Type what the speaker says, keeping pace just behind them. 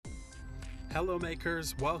Hello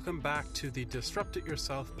makers, welcome back to the Disrupt It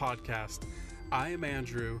Yourself podcast. I am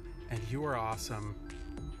Andrew and you are awesome.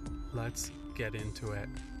 Let's get into it.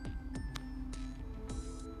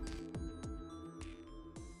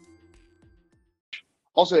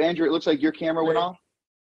 Also, Andrew, it looks like your camera went off.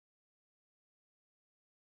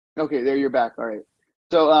 Okay, there you're back. All right.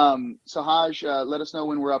 So, Sahaj, let us know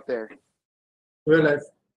when we're up there. We're live.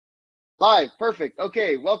 Live, perfect.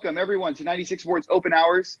 Okay, welcome everyone to 96 Boards Open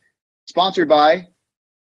Hours, sponsored by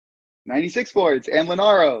 96 Boards and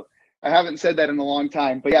Lenaro. I haven't said that in a long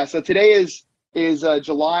time, but yeah. So today is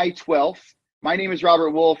July 12th. My name is Robert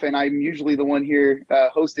Wolf, and I'm usually the one here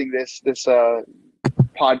hosting this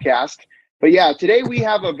podcast. But yeah, today we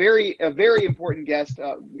have a very important guest.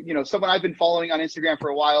 Someone I've been following on Instagram for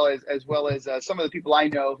a while, as well as some of the people I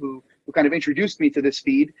know who kind of introduced me to this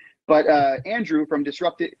feed. But Andrew from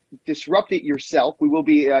Disrupt It Yourself. We will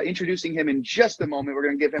be introducing him in just a moment. We're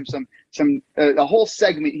going to give him a whole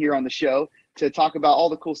segment here on the show to talk about all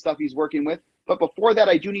the cool stuff he's working with. But before that,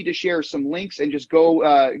 I do need to share some links and just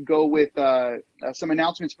go with some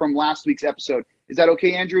announcements from last week's episode. Is that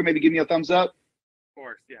okay, Andrew? Maybe give me a thumbs up. Of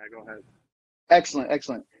course, yeah, go ahead.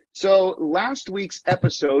 Excellent. So last week's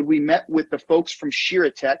episode, we met with the folks from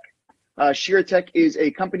Shiratech. Shiratech is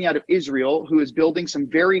a company out of Israel who is building some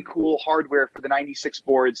very cool hardware for the 96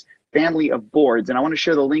 Boards family of boards. And I want to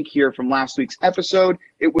share the link here from last week's episode.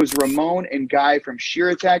 It was Ramon and Guy from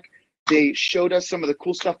Shiratech. They showed us some of the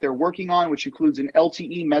cool stuff they're working on, which includes an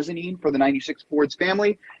LTE mezzanine for the 96 Boards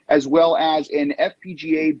family, as well as an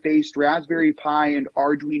FPGA-based Raspberry Pi and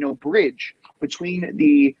Arduino bridge between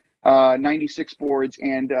the 96 Boards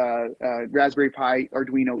and Raspberry Pi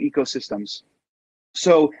Arduino ecosystems.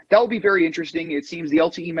 So that will be very interesting. It seems the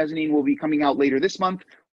LTE mezzanine will be coming out later this month,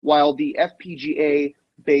 while the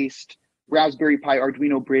FPGA-based Raspberry Pi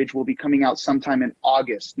Arduino bridge will be coming out sometime in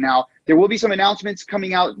August. Now, there will be some announcements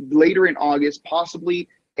coming out later in August, possibly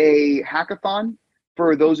a hackathon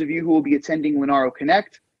for those of you who will be attending Lenaro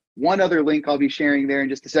Connect. One other link I'll be sharing there in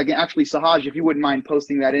just a second. Actually, Sahaj, if you wouldn't mind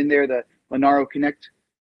posting that in there, the Lenaro Connect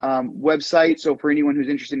website. So for anyone who's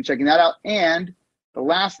interested in checking that out. And the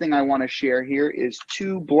last thing I want to share here is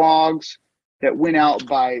two blogs that went out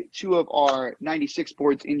by two of our 96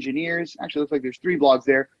 Boards engineers. Actually, looks like there's three blogs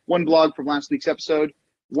there. One blog from last week's episode,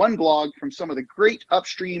 one blog from some of the great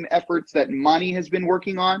upstream efforts that Mani has been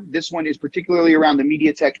working on. This one is particularly around the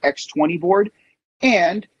MediaTek X20 board.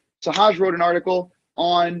 And Sahaj wrote an article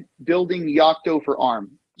on building Yocto for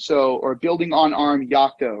ARM. Or building on ARM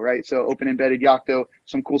Yocto, right? So open embedded Yocto,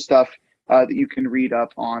 some cool stuff that you can read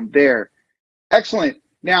up on there. Excellent.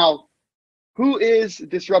 Now, who is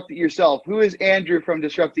Disrupt It Yourself? Who is Andrew from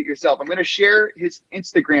Disrupt It Yourself? I'm going to share his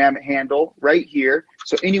Instagram handle right here.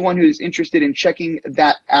 So anyone who is interested in checking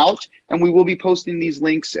that out, and we will be posting these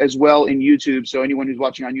links as well in YouTube. So anyone who's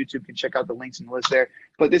watching on YouTube can check out the links in the list there.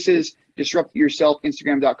 But this is Disrupt It Yourself,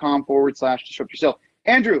 Instagram.com/Disrupt Yourself.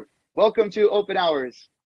 Andrew, welcome to Open Hours.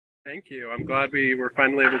 Thank you. I'm glad we were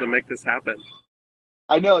finally able to make this happen.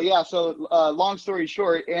 I know, yeah. So long story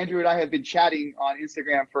short, Andrew and I have been chatting on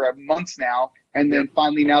Instagram for months now. And then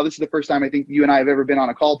finally now, this is the first time I think you and I have ever been on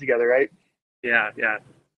a call together, right? Yeah.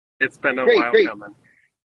 It's been a while coming.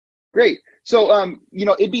 Great. So,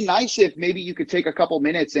 it'd be nice if maybe you could take a couple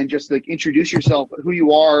minutes and just like introduce yourself, who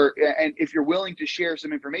you are, and if you're willing to share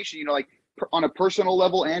some information, on a personal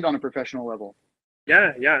level and on a professional level.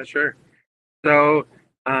 Yeah, sure. So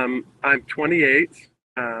I'm 28.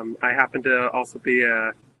 I happen to also be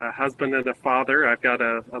a husband and a father. I've got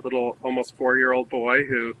a little almost 4-year-old boy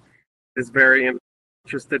who is very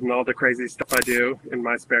interested in all the crazy stuff I do in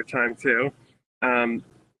my spare time too.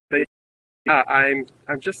 But yeah, I'm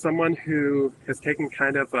just someone who has taken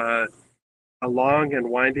kind of a long and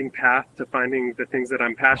winding path to finding the things that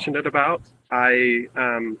I'm passionate about. I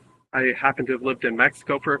happen to have lived in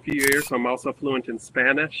Mexico for a few years, so I'm also fluent in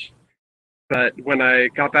Spanish. But when I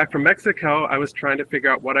got back from Mexico, I was trying to figure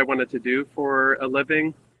out what I wanted to do for a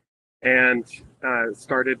living, and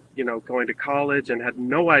started, going to college and had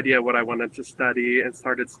no idea what I wanted to study, and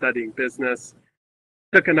started studying business.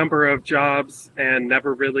 Took a number of jobs and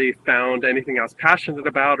never really found anything I was passionate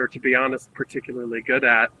about, or to be honest, particularly good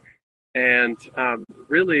at. And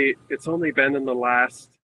really, it's only been in the last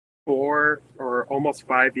 4 or almost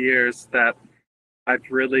 5 years that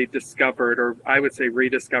I've really discovered, or I would say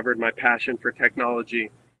rediscovered, my passion for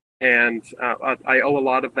technology. And I owe a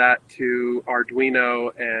lot of that to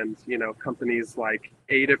Arduino and, companies like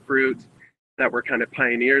Adafruit that were kind of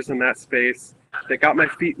pioneers in that space, that got my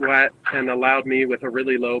feet wet and allowed me, with a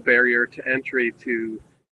really low barrier to entry, to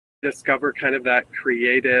discover kind of that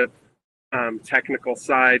creative technical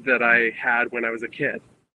side that I had when I was a kid.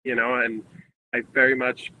 and I very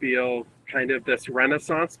much feel kind of this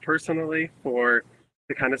renaissance personally for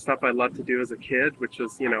the kind of stuff I loved to do as a kid, which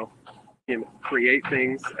was, create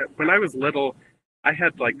things. When I was little, I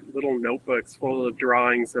had like little notebooks full of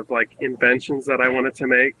drawings of like inventions that I wanted to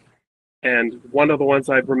make. And one of the ones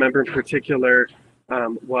I remember in particular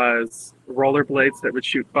was rollerblades that would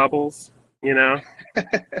shoot bubbles, you know?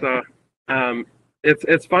 So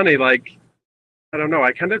it's funny, like, I don't know,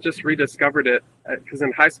 I kind of just rediscovered it because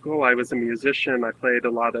in high school I was a musician.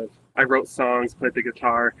 I wrote songs, played the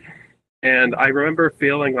guitar, and I remember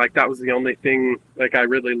feeling like that was the only thing like I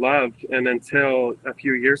really loved. And until a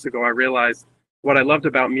few years ago, I realized what I loved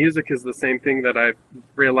about music is the same thing that I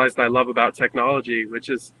realized I love about technology, which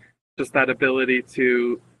is just that ability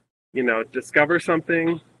to, discover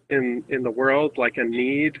something in the world, like a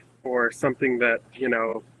need or something that,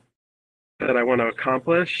 that I want to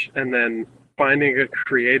accomplish, and then finding a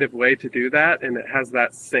creative way to do that. And it has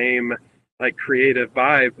that same like creative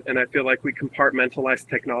vibe. And I feel like we compartmentalize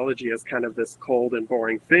technology as kind of this cold and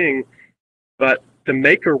boring thing. But the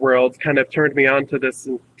maker world kind of turned me on to this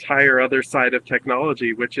entire other side of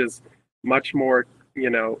technology, which is much more,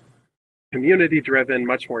 community driven,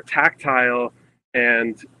 much more tactile.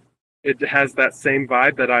 And it has that same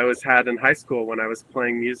vibe that I always had in high school when I was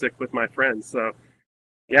playing music with my friends. So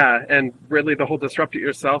yeah, and really the whole disrupt it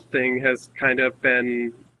yourself thing has kind of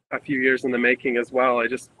been a few years in the making as well. I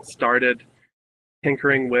just started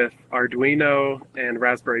tinkering with Arduino and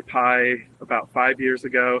Raspberry Pi about 5 years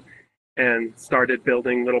ago and started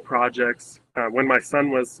building little projects. When my son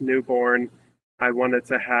was newborn, I wanted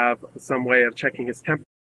to have some way of checking his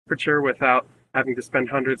temperature without having to spend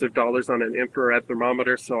hundreds of dollars on an infrared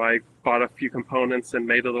thermometer. So I bought a few components and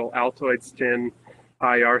made a little Altoids tin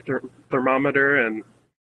IR thermometer, and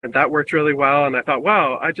that worked really well. And I thought,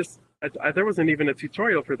 wow, there wasn't even a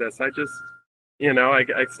tutorial for this. I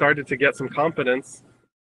started to get some confidence,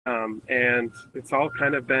 and it's all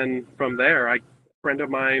kind of been from there. A friend of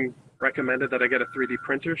mine recommended that I get a 3D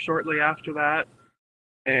printer shortly after that.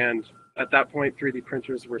 And at that point, 3D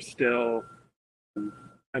printers were still,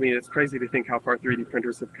 it's crazy to think how far 3D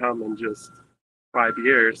printers have come in just 5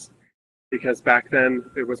 years, because back then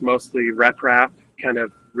it was mostly RepRap, kind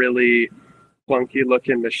of really clunky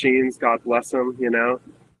looking machines, God bless them,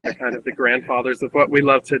 They're kind of the grandfathers of what we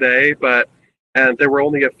love today. And there were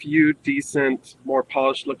only a few decent, more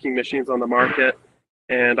polished looking machines on the market.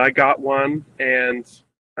 And I got one and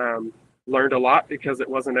learned a lot because it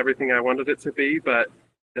wasn't everything I wanted it to be, but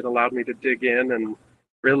it allowed me to dig in. And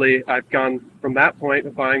really, I've gone from that point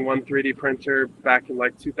of buying one 3D printer back in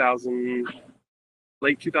like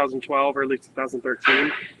late 2012, early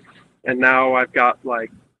 2013. And now I've got like,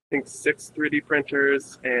 I think 6 3D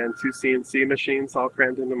printers and 2 CNC machines all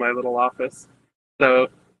crammed into my little office. So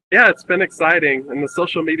yeah, it's been exciting. And the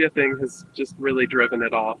social media thing has just really driven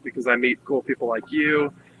it off because I meet cool people like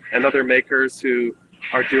you and other makers who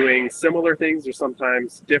are doing similar things or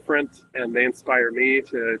sometimes different, and they inspire me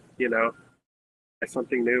to, try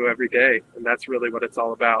something new every day. And that's really what it's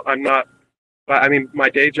all about. My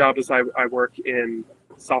day job is I work in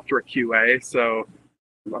software QA. So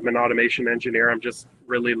I'm an automation engineer. I'm just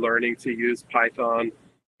really learning to use Python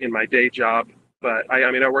in my day job. But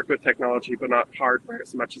I work with technology, but not hardware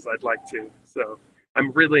as much as I'd like to. So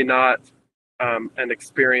I'm really not an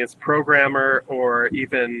experienced programmer or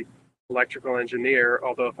even electrical engineer,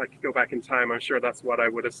 although if I could go back in time, I'm sure that's what I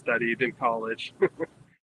would have studied in college.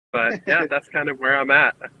 But yeah, that's kind of where I'm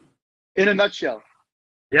at. In a nutshell.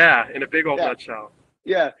 Yeah, in a big old nutshell.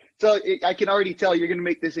 Yeah. So I can already tell you're going to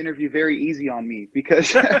make this interview very easy on me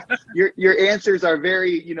because your answers are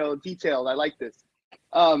very, detailed. I like this.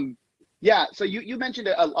 Yeah. So you mentioned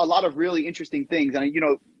a lot of really interesting things. And,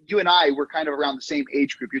 you and I were kind of around the same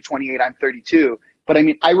age group. You're 28, I'm 32. But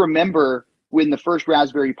I remember when the first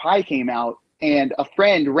Raspberry Pi came out and a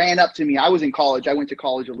friend ran up to me. I was in college. I went to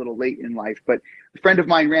college a little late in life, but a friend of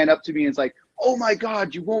mine ran up to me and was like, "Oh my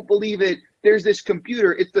God, you won't believe it. There's this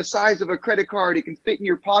computer. It's the size of a credit card. It can fit in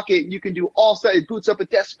your pocket. And you can do all stuff. It boots up a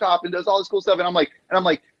desktop and does all this cool stuff." And I'm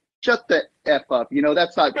like, shut the F up.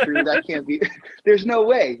 That's not true. That can't be. There's no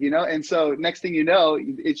way, And so next thing you know,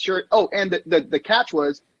 it's sure. Oh, and the catch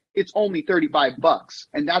was it's only $35.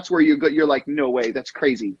 And that's where you're like, no way. That's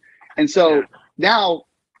crazy. And so now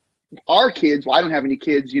our kids, well, I don't have any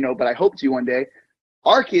kids, but I hope to one day.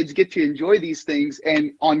 Our kids get to enjoy these things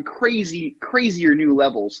and on crazier new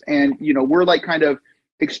levels. And, we're like kind of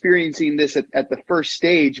experiencing this at the first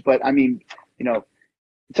stage, but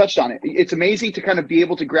touched on it. It's amazing to kind of be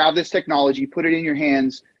able to grab this technology, put it in your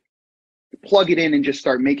hands, plug it in and just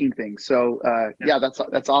start making things. So yeah,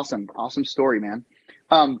 that's awesome. Awesome story, man.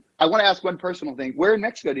 I want to ask one personal thing. Where in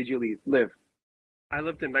Mexico did you live? I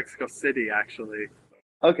lived in Mexico City, actually,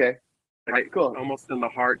 Okay, right, cool. almost in the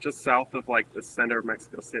heart, just south of like the center of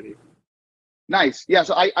Mexico City. Nice. Yeah.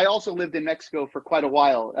 So I also lived in Mexico for quite a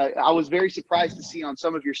while. I was very surprised to see on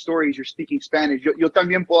some of your stories you're speaking Spanish. Yo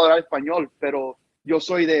también puedo hablar español, pero yo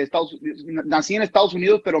soy de Estados nací en Estados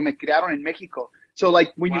Unidos, pero me criaron en Mexico. So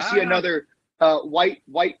like when you see Wow. another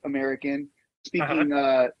white American Uh-huh.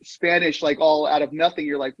 speaking Spanish like all out of nothing,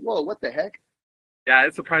 you're like, whoa, what the heck? Yeah,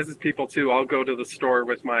 it surprises people too. I'll go to the store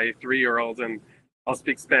with my 3-year-old and I'll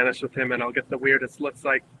speak Spanish with him and I'll get the weirdest looks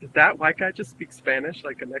like, did that white guy just speak Spanish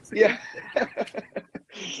like a Yeah. Mexican?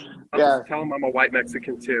 I'll Yeah. just tell him I'm a white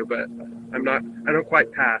Mexican too, but I'm not, I don't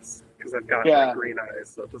quite pass because I've got like Yeah. green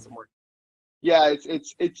eyes, so it doesn't work. Yeah.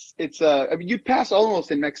 It's I mean, you pass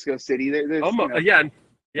almost in Mexico City. There's, Almost, yeah, yeah.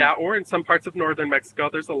 yeah, or in some parts of northern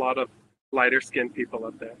Mexico, there's a lot of lighter skinned people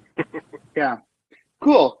up there. Yeah.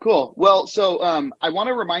 Cool, cool. Well, so I want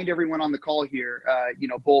to remind everyone on the call here,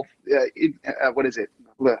 both what is it,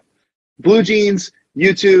 Blue Jeans,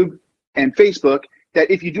 YouTube, and Facebook, that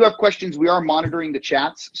if you do have questions, we are monitoring the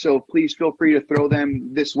chats, so please feel free to throw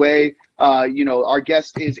them this way. Our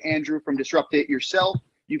guest is Andrew from Disrupt It Yourself.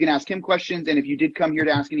 You can ask him questions, and if you did come here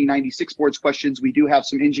to ask any 96 Sports questions, we do have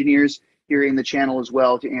some engineers here in the channel as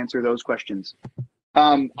well to answer those questions.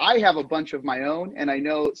 I have a bunch of my own, and I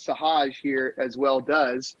know Sahaj here as well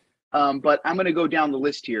does, but I'm going to go down the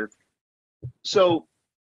list here. So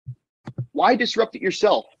why disrupt it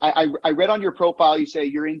yourself? I read on your profile, you say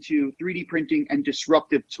you're into 3D printing and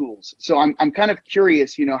disruptive tools. So I'm kind of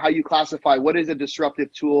curious, how you classify what is a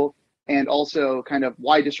disruptive tool and also kind of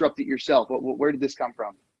why disrupt it yourself? Where did this come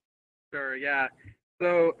from? Sure, yeah.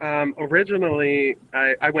 So originally,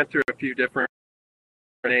 I went through a few different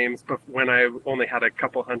names, but when I only had a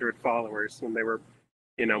couple hundred followers, when they were,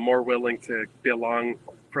 more willing to be along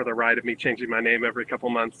for the ride of me changing my name every couple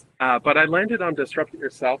months. But I landed on Disrupt It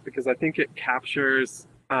Yourself because I think it captures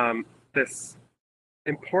this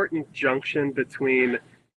important junction between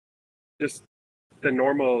just the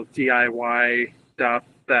normal DIY stuff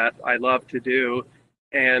that I love to do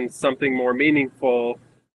and something more meaningful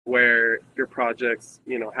where your projects,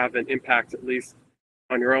 have an impact at least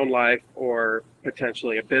on your own life or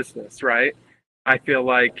potentially a business, right? I feel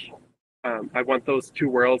like I want those two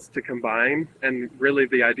worlds to combine. And really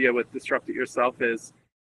the idea with Disrupt It Yourself is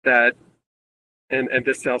that, and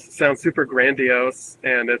this sounds super grandiose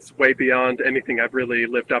and it's way beyond anything I've really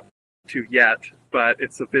lived up to yet, but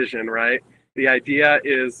it's a vision, right? The idea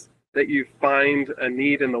is that you find a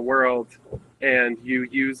need in the world and you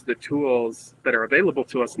use the tools that are available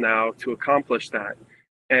to us now to accomplish that.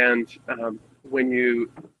 And when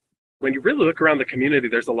you really look around the community,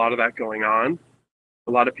 there's a lot of that going on.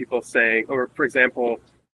 A lot of people saying, or for example,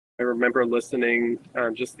 I remember listening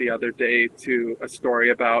just the other day to a story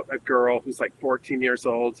about a girl who's like 14 years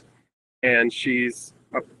old, and she's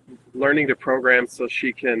learning to program so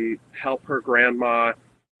she can help her grandma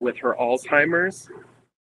with her Alzheimer's.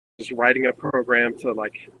 Just writing a program to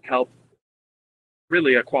like help,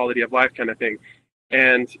 really a quality of life kind of thing.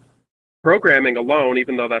 And programming alone,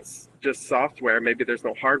 even though that's just software, maybe there's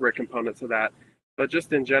no hardware component to that, but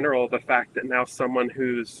just in general, the fact that now someone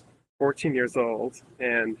who's 14 years old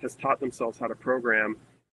and has taught themselves how to program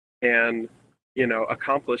and,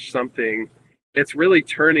 accomplish something, it's really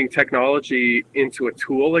turning technology into a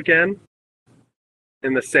tool again,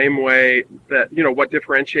 in the same way that, what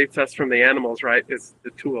differentiates us from the animals, right, is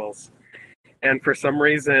the tools. And for some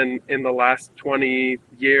reason, in the last 20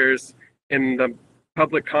 years, in the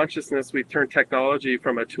public consciousness, we've turned technology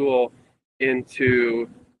from a tool into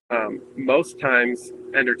most times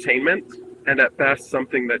entertainment, and at best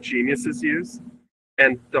something that geniuses use.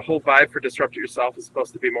 And the whole vibe for Disrupt It Yourself is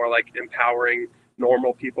supposed to be more like empowering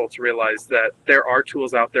normal people to realize that there are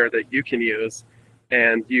tools out there that you can use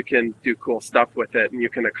and you can do cool stuff with it and you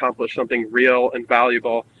can accomplish something real and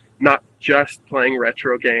valuable, not just playing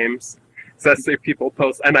retro games. So I see people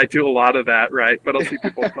post, and I do a lot of that, right? But I'll see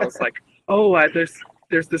people post like, oh,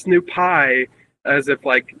 there's this new Pi, as if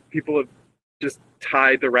like people have just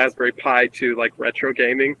tied the Raspberry Pi to like retro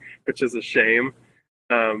gaming, which is a shame.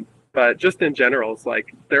 But just in general, it's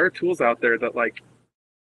like there are tools out there that like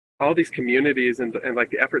all these communities and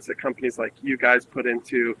like the efforts that companies like you guys put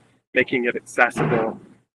into making it accessible.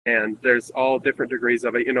 And there's all different degrees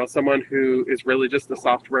of it. Someone who is really just a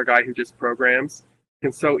software guy who just programs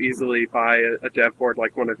can so easily buy a dev board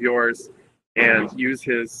like one of yours and use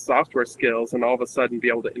his software skills and all of a sudden be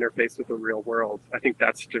able to interface with the real world. I think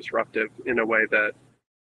that's disruptive in a way that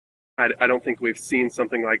I don't think we've seen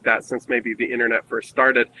something like that since maybe the internet first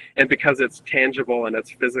started. And because it's tangible and it's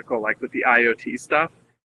physical, like with the IoT stuff,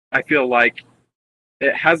 I feel like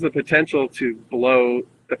it has the potential to blow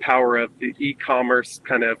the power of the e-commerce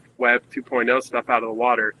kind of web 2.0 stuff out of the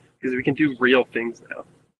water, because we can do real things now.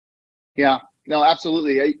 Yeah, no,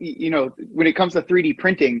 absolutely. You know, when it comes to 3D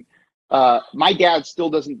printing, my dad still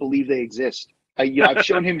doesn't believe they exist. You know, I've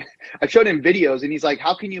shown him videos, and he's like,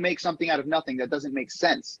 "How can you make something out of nothing? That doesn't make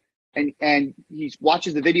sense." And he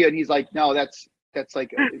watches the video, and he's like, "No, that's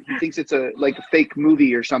like he thinks it's a fake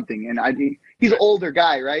movie or something." And he's an older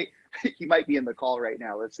guy, right? He might be in the call right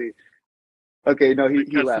now. Let's see. Okay, no, he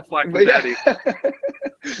left. But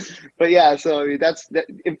yeah, so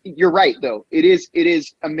you're right though. It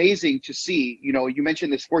is amazing to see. You know, you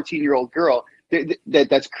mentioned this 14-year-old girl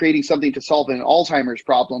that's creating something to solve an Alzheimer's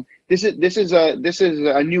problem. This is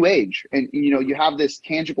a new age, and you know, you have this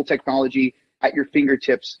tangible technology at your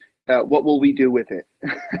fingertips. What will we do with it?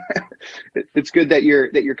 It's good that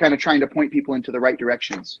you're kind of trying to point people into the right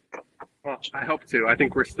directions. Well, I hope to. I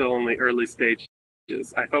think we're still in the early stages.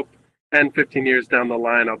 I hope 10, 15 years down the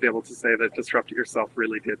line, I'll be able to say that Disrupt It Yourself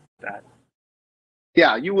really did that.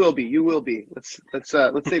 Yeah, you will be. You will be. Let's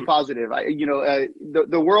stay positive.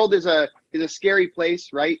 The world is a scary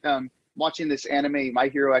place, right? Watching this anime, My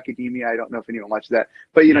Hero Academia. I don't know if anyone watches that,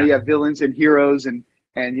 but you know, you have villains and heroes, and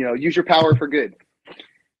you know, use your power for good.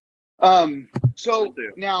 So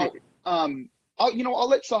now, I'll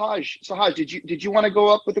let Sahaj. Sahaj, did you want to go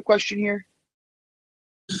up with a question here?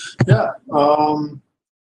 Yeah.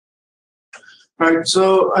 Right.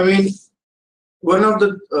 So, I mean, one of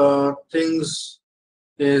the things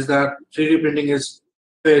is that 3D printing is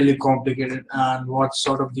fairly complicated, and what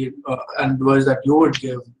sort of the advice that you would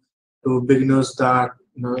give to beginners that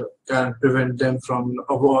can prevent them from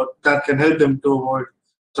that can help them to avoid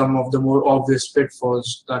some of the more obvious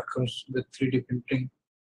pitfalls that comes with 3D printing?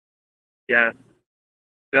 Yeah,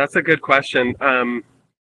 that's a good question.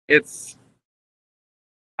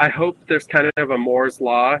 I hope there's kind of a Moore's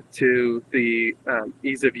law to the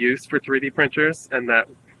ease of use for 3D printers, and that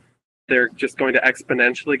they're just going to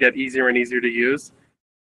exponentially get easier and easier to use.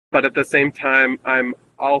 But at the same time, I'm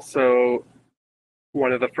also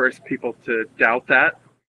one of the first people to doubt that.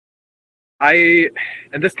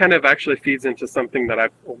 And this kind of actually feeds into something that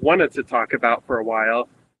I've wanted to talk about for a while.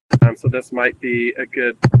 So this might be a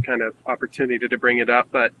good kind of opportunity to bring it up.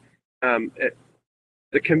 But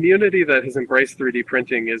the community that has embraced 3D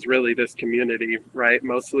printing is really this community, right?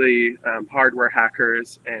 Mostly hardware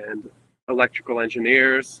hackers and electrical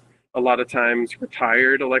engineers. A lot of times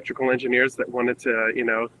retired electrical engineers that wanted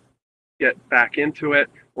to, get back into it,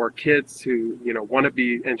 or kids who, want to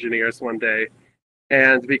be engineers one day.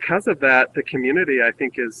 And because of that, the community, I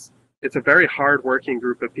think, it's a very hard-working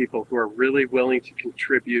group of people who are really willing to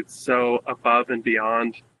contribute so above and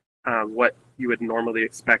beyond what you would normally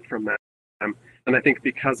expect from them. And I think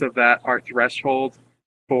because of that, our threshold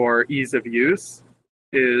for ease of use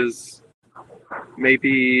is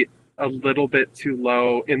maybe a little bit too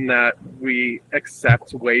low, in that we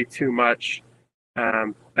accept way too much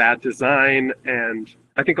bad design. And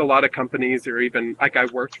I think a lot of companies, or even like I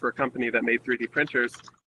worked for a company that made 3D printers,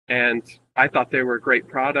 and I thought they were a great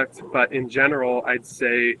product, but in general, I'd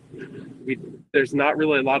say there's not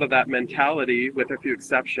really a lot of that mentality, with a few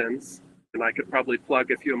exceptions. And I could probably plug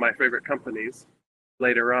a few of my favorite companies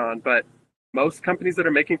later on. But most companies that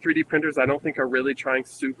are making 3D printers, I don't think are really trying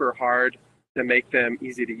super hard to make them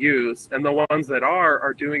easy to use. And the ones that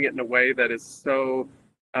are doing it in a way that is so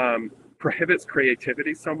prohibits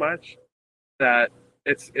creativity so much that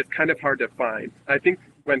it's kind of hard to find. I think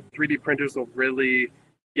when 3D printers will really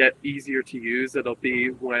get easier to use, it'll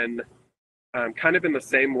be when kind of in the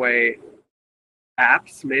same way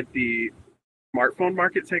apps made the smartphone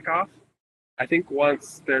market take off. I think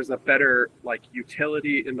once there's a better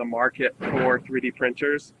utility in the market for 3D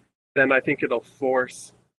printers, then I think it'll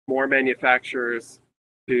force more manufacturers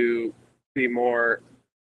to be more,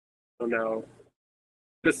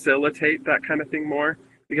 facilitate that kind of thing more.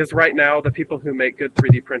 Because right now, the people who make good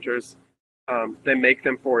 3D printers, they make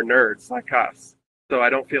them for nerds like us. So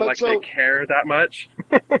I don't feel they care that much.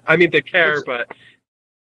 I mean, they care, but.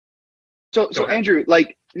 So Andrew,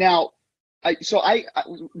 now,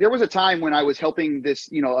 there was a time when I was helping this,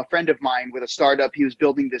 a friend of mine with a startup. He was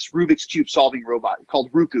building this Rubik's Cube solving robot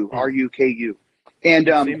called Ruku, R-U-K-U. And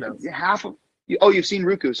you've seen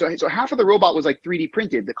Ruku. So half of the robot was 3D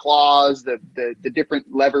printed, the claws, the different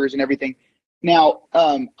levers and everything. Now,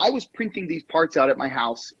 I was printing these parts out at my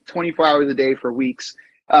house 24 hours a day for weeks.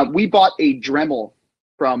 We bought a Dremel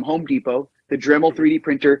from Home Depot, the Dremel 3D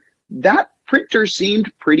printer. That printer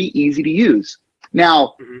seemed pretty easy to use.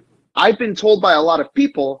 Now, I've been told by a lot of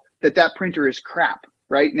people that printer is crap.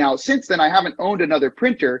 Right now, since then, I haven't owned another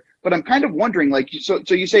printer, But I'm kind of wondering, like, so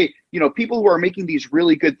you say, people who are making these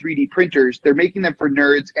really good 3D printers, they're making them for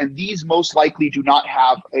nerds, and these most likely do not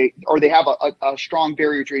have they have a strong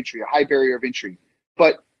barrier to entry, a high barrier of entry.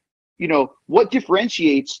 But, what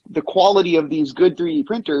differentiates the quality of these good 3D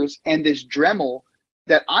printers and this Dremel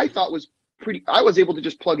that I thought was I was able to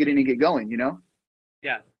just plug it in and get going,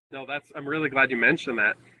 Yeah, no, I'm really glad you mentioned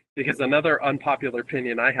that, because another unpopular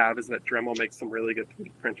opinion I have is that Dremel makes some really good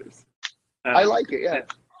 3D printers. I like it, yeah.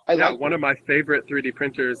 One of my favorite 3D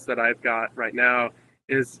printers that I've got right now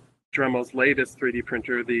is Dremel's latest 3D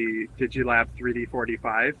printer, the Digilab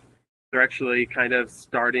 3D45. They're actually kind of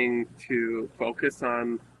starting to focus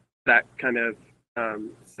on that kind of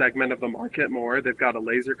segment of the market more. They've got a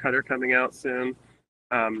laser cutter coming out soon.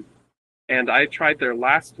 And I tried their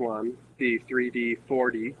last one, the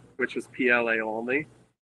 3D40, which is PLA only.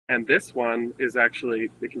 And this one is actually,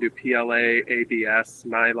 they can do PLA, ABS,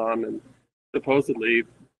 nylon, and supposedly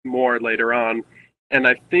more later on. And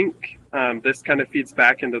I think this kind of feeds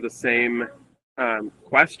back into the same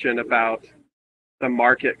question about the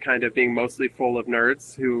market kind of being mostly full of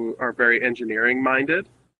nerds who are very engineering minded.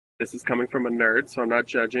 This is coming from a nerd, so I'm not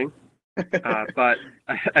judging. But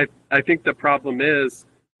I think the problem is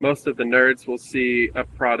most of the nerds will see a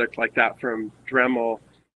product like that from Dremel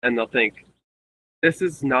and they'll think, this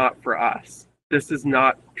is not for us. This is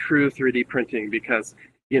not true 3D printing because,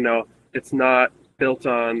 it's not built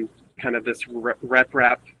on kind of this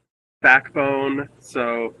RepRap backbone.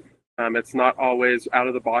 So it's not always out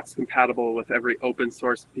of the box compatible with every open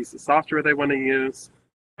source piece of software they want to use.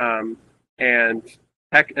 And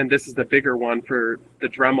this is the bigger one for the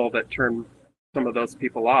Dremel that turned some of those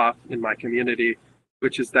people off in my community,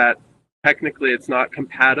 which is that technically it's not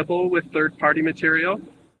compatible with third-party material,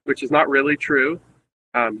 which is not really true.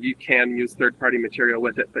 You can use third-party material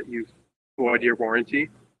with it, but you void your warranty.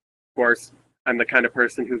 Of course, I'm the kind of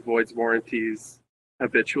person who voids warranties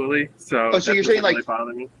habitually, so so you're saying really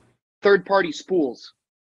bother me. Third-party spools?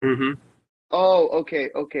 Mm-hmm. Oh, okay.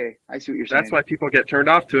 I see what you're saying. That's why people get turned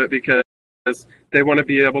off to it, because they want to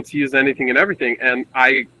be able to use anything and everything. And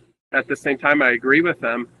at the same time, I agree with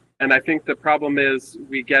them. And I think the problem is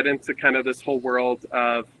we get into kind of this whole world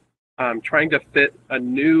of trying to fit a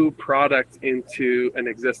new product into an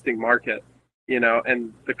existing market,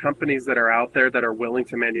 and the companies that are out there that are willing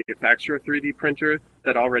to manufacture a 3D printer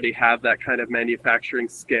that already have that kind of manufacturing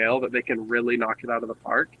scale that they can really knock it out of the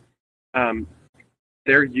park,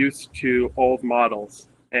 they're used to old models.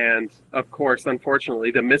 And of course, unfortunately,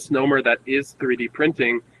 the misnomer that is 3D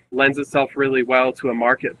printing lends itself really well to a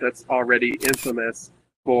market that's already infamous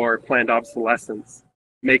for planned obsolescence,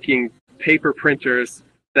 making paper printers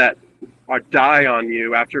that die on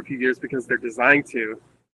you after a few years because they're designed to,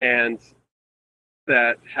 and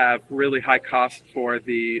that have really high cost for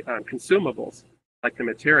the consumables, like the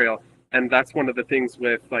material. And that's one of the things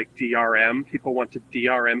with like DRM. People want to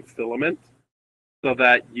DRM filament so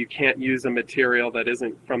that you can't use a material that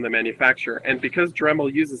isn't from the manufacturer. And because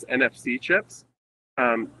Dremel uses NFC chips,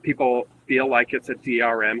 people feel like it's a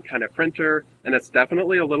DRM kind of printer, and it's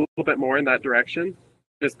definitely a little bit more in that direction,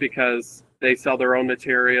 just because they sell their own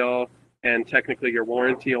material, and technically your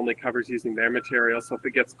warranty only covers using their material. So if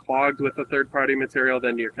it gets clogged with a third-party material,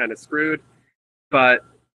 then you're kind of screwed. But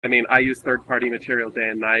I mean, I use third-party material day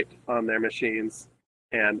and night on their machines,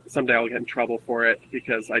 and someday I'll get in trouble for it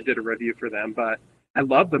because I did a review for them. But I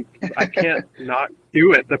love them. I can't not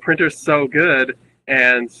do it. The printer's so good,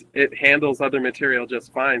 and it handles other material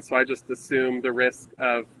just fine. So I just assume the risk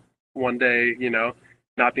of one day,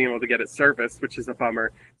 not being able to get it serviced, which is a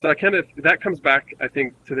bummer. So that comes back, I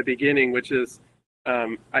think, to the beginning, which is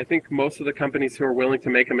I think most of the companies who are willing to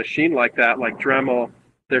make a machine like that, like Dremel,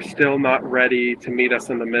 they're still not ready to meet us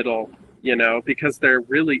in the middle, because there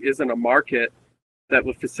really isn't a market that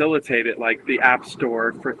would facilitate it, like the App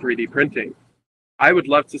Store for 3D printing. I would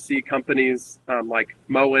love to see companies like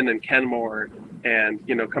Moen and Kenmore and,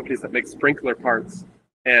 companies that make sprinkler parts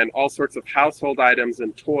and all sorts of household items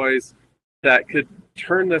and toys that could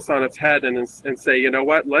turn this on its head and say, you know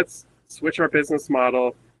what, let's switch our business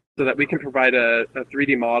model so that we can provide a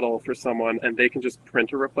 3D model for someone and they can just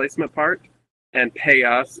print a replacement part and pay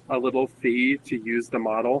us a little fee to use the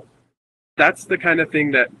model. That's the kind of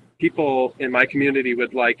thing that people in my community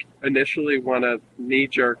would like initially want to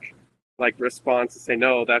knee-jerk like response to say,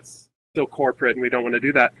 no, that's still corporate and we don't want to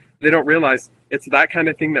do that. They don't realize it's that kind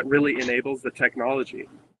of thing that really enables the technology.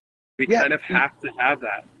 We kind of have to have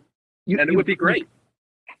that. And it would be great.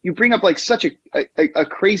 You bring up like such a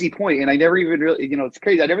crazy point, and I never even really, it's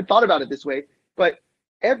crazy. I never thought about it this way, but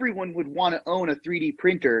everyone would want to own a 3D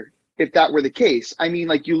printer if that were the case. I mean,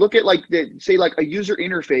 like you look at like say like a user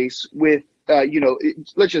interface with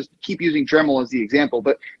let's just keep using Dremel as the example,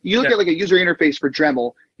 but you look at like a user interface for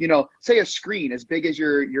Dremel, say a screen as big as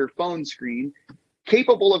your phone screen,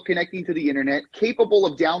 capable of connecting to the internet, capable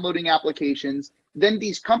of downloading applications. Then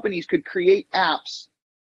these companies could create apps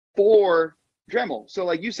for Dremel. So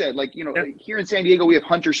like you said, here in San Diego, we have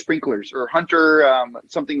Hunter sprinklers or Hunter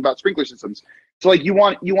something about sprinkler systems. So like you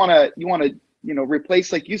want to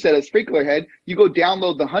replace, like you said, a sprinkler head, you go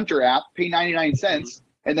download the Hunter app, pay 99 cents,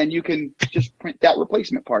 and then you can just print that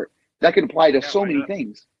replacement part. That can apply to so many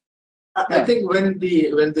things. I think when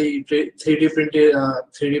the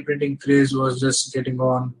 3D printing craze was just getting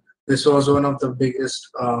on, this was one of the biggest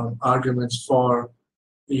arguments for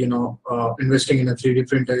investing in a 3D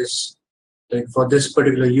printer is like for this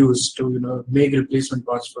particular use to make replacement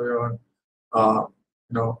parts for your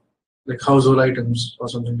like household items or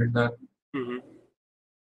something like that. Mm-hmm.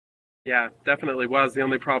 Yeah, definitely was. The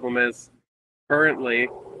only problem is currently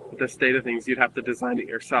the state of things, you'd have to design it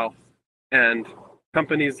yourself. And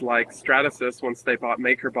companies like Stratasys, once they bought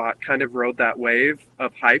MakerBot, kind of rode that wave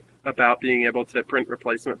of hype about being able to print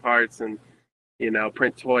replacement parts and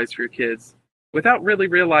print toys for your kids, without really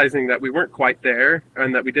realizing that we weren't quite there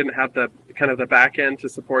and that we didn't have the kind of the back end to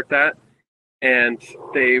support that. And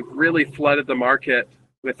they really flooded the market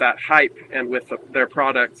with that hype and with their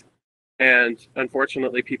product. And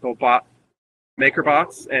unfortunately, people bought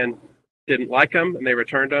MakerBots and didn't like them, and they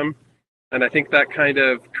returned them. And I think that kind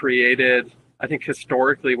of created, I think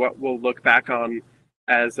historically, what we'll look back on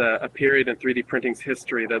as a period in 3D printing's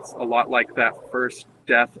history that's a lot like that first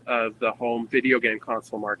death of the home video game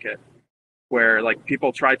console market, where like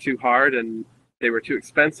people tried too hard and they were too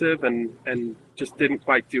expensive and just didn't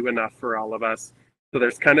quite do enough for all of us. So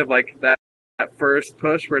there's kind of like that first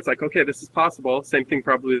push where it's like, okay, this is possible. Same thing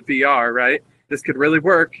probably with VR, right? This could really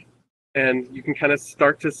work. And you can kind of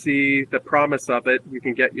start to see the promise of it. You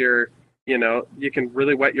can get you can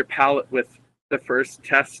really wet your palate with the first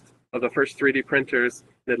test of the first 3D printers.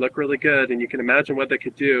 They look really good and you can imagine what they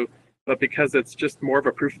could do. But because it's just more of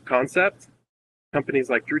a proof of concept, companies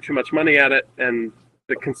like threw too much money at it and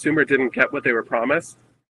the consumer didn't get what they were promised.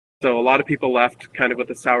 So a lot of people left kind of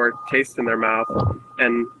with a sour taste in their mouth.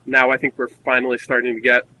 And now I think we're finally starting to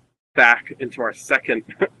get back into our second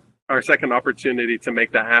opportunity to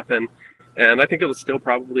make that happen. And I think it'll still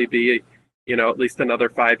probably be, at least another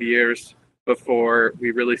 5 years before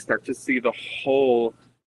we really start to see the whole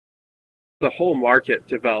market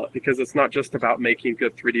develop, because it's not just about making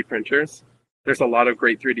good 3D printers. There's a lot of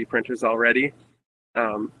great 3D printers already.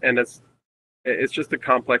 And it's just a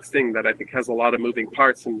complex thing that I think has a lot of moving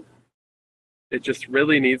parts, and it just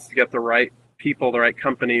really needs to get the right people, the right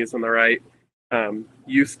companies, and the right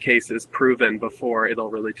use cases proven before it'll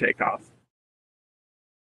really take off.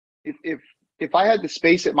 If I had the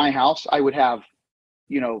space at my house, I would have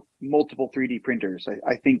multiple 3D printers.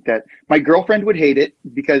 I think that my girlfriend would hate it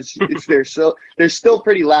because they're still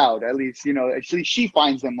pretty loud. At least actually she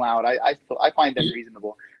finds them loud. I find them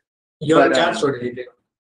reasonable. Your cats would hate it.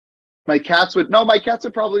 My cats would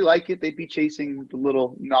probably like it. They'd be chasing the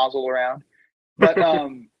little nozzle around. But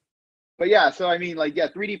but yeah, so I mean,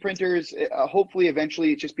 3D printers. Hopefully,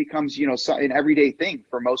 eventually, it just becomes an everyday thing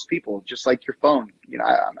for most people, just like your phone.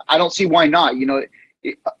 I don't see why not.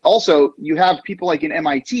 Also, you have people like in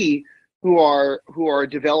MIT who are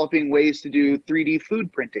developing ways to do 3D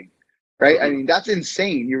food printing, right? I mean, that's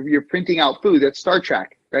insane. You're printing out food. That's Star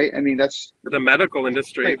Trek, right? I mean, that's the medical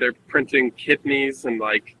industry. Right. They're printing kidneys and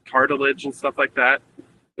like cartilage and stuff like that.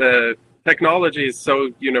 The technology is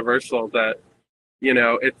so universal that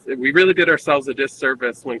we really did ourselves a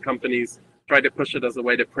disservice when companies tried to push it as a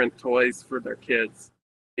way to print toys for their kids.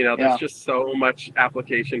 There's just so much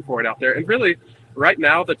application for it out there. And really, right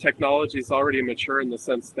now, the technology is already mature in the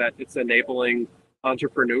sense that it's enabling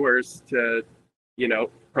entrepreneurs to,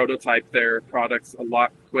 prototype their products a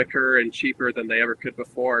lot quicker and cheaper than they ever could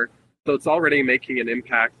before. So it's already making an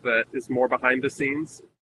impact that is more behind the scenes.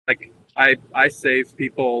 Like I save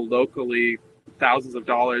people locally thousands of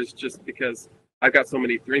dollars just because I've got so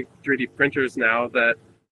many 3D printers now that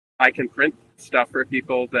I can print stuff for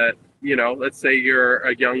people that, let's say you're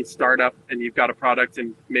a young startup and you've got a product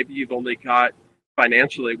and maybe you've only got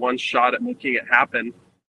financially one shot at making it happen.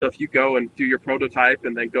 So if you go and do your prototype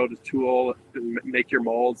and then go to tool and make your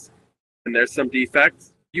molds and there's some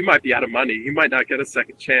defects, you might be out of money. You might not get a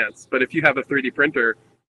second chance. But if you have a 3D printer,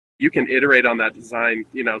 you can iterate on that design,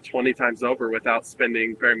 20 times over without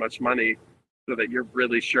spending very much money so that you're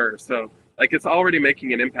really sure. So it's already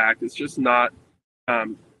making an impact. It's just not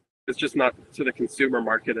to the consumer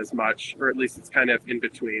market as much, or at least it's kind of in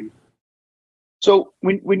between. So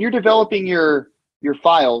when you're developing your your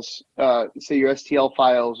files, say your STL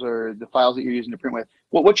files or the files that you're using to print with,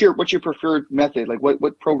 what's your preferred method? Like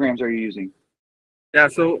what programs are you using? Yeah,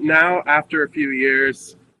 so now after a few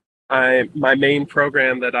years, my main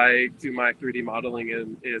program that I do my 3D modeling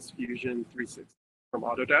in is Fusion 360 from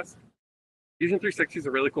Autodesk. Fusion 360 is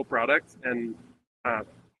a really cool product, and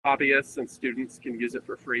hobbyists and students can use it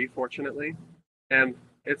for free, fortunately. And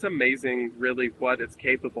it's amazing, really, what it's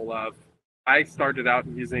capable of. I started out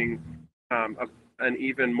using an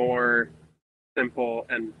even more simple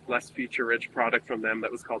and less feature-rich product from them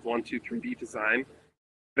that was called 123D Design.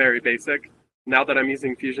 Very basic. Now that I'm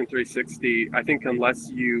using Fusion 360, I think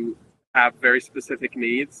unless you have very specific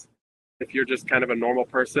needs, if you're just kind of a normal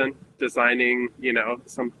person designing,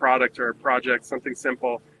 some product or a project, something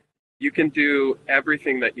simple, you can do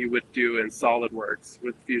everything that you would do in SolidWorks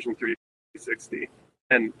with Fusion 360.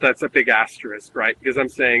 And that's a big asterisk, right? Because I'm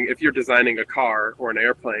saying if you're designing a car or an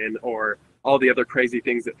airplane or all the other crazy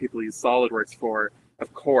things that people use SolidWorks for,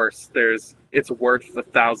 of course, it's worth the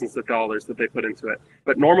thousands of dollars that they put into it.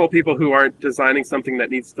 But normal people who aren't designing something that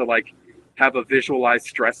needs to have a visualized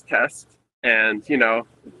stress test, and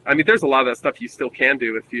there's a lot of that stuff you still can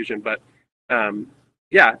do with Fusion, but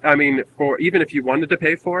for even if you wanted to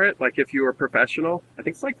pay for it, like if you were a professional, I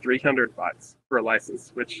think it's like $300 for a license,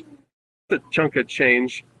 which is a chunk of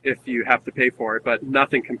change if you have to pay for it, but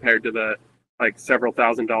nothing compared to the several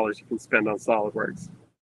 $1,000s you can spend on SolidWorks.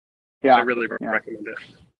 Yeah, I really recommend it.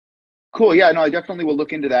 Cool. Yeah, no, I definitely will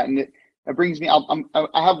look into that. And it brings me,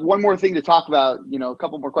 I have one more thing to talk about, a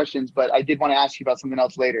couple more questions, but I did want to ask you about something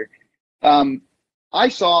else later. I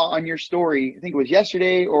saw on your story, I think it was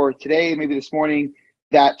yesterday or today, maybe this morning,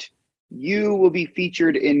 that you will be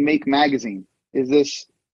featured in Make Magazine. It's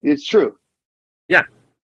true? Yeah.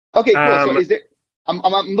 Okay, cool. So is there, I'm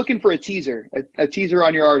looking for a teaser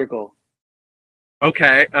on your article.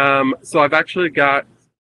 Okay. So I've actually got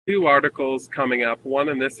 2 articles coming up, one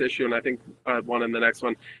in this issue and I think one in the next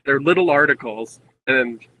one. They're little articles,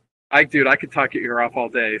 and I could talk your ear off all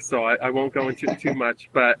day, so I won't go into it too much.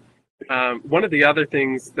 But one of the other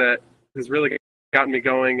things that has really gotten me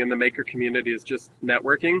going in the maker community is just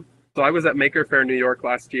networking. So I was at Maker Faire New York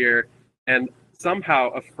last year, and somehow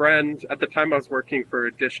a friend, at the time I was working for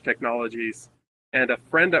Dish Technologies, and a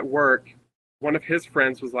friend at work, one of his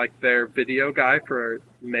friends was like their video guy for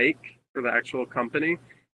the actual company.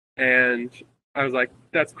 And I was like,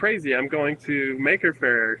 that's crazy. I'm going to Maker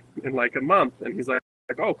Faire in like a month. And he's like,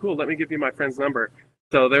 oh, cool. Let me give you my friend's number.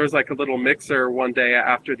 So there was like a little mixer one day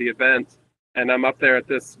after the event. And I'm up there at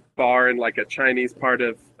this bar in like a Chinese part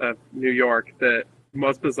of New York, the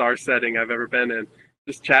most bizarre setting I've ever been in,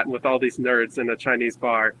 just chatting with all these nerds in a Chinese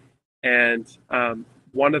bar. And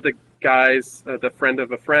one of the guys, the friend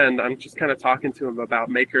of a friend, I'm just kind of talking to him about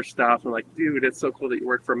Maker stuff. I'm like, dude, it's so cool that you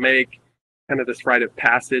work for Make. Kind of this rite of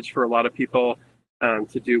passage for a lot of people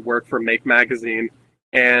to do work for Make Magazine.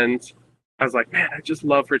 And I was like, man, I just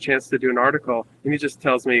love for a chance to do an article. And he just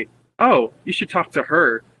tells me, oh, you should talk to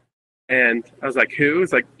her. And I was like, who?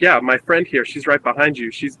 He's like, yeah, my friend here. She's right behind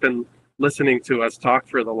you. She's been listening to us talk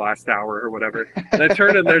for the last hour or whatever. And I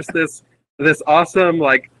turned and there's this awesome,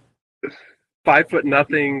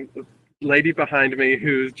 5'0" lady behind me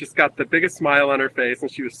who's just got the biggest smile on her face.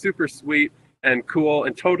 And she was super sweet and cool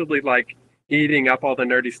and totally eating up all the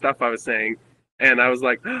nerdy stuff I was saying. And I was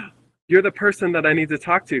like, oh, you're the person that I need to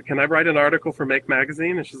talk to. Can I write an article for Make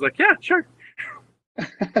Magazine? And she's like, yeah, sure. So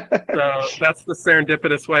that's the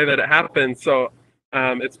serendipitous way that it happened. So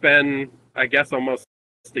it's been, I guess, almost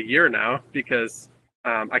a year now, because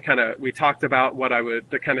we talked about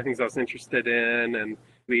the kind of things I was interested in, and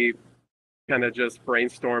we kind of just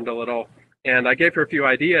brainstormed a little. And I gave her a few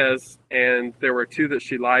ideas, and there were 2 that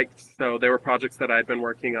she liked. So they were projects that I'd been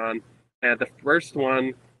working on. And the first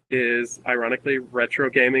one is ironically retro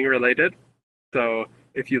gaming related. So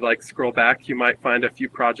if you scroll back, you might find a few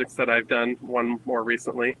projects that I've done, one more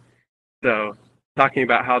recently. So talking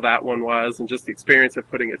about how that one was and just the experience of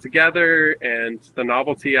putting it together and the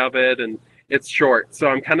novelty of it. And it's short. So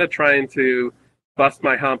I'm kind of trying to bust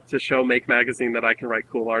my hump to show Make Magazine that I can write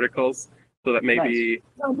cool articles, so that maybe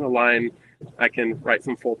down the line I can write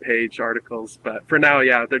some full page articles. But for now,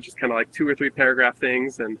 yeah, they're just kind of 2 or 3 paragraph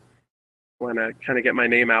things, and want to kind of get my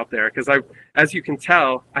name out there, because as you can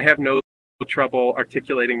tell, I have no trouble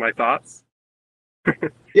articulating my thoughts.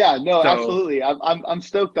 Yeah, no, absolutely. I'm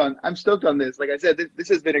stoked on this. Like I said, this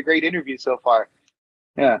has been a great interview so far.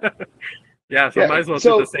 Yeah. Yeah, so I might as well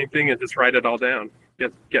do the same thing and just write it all down.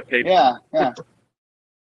 Get paid. Yeah, yeah.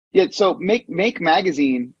 Yeah, so Make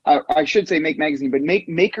Magazine, I should say Make Magazine, but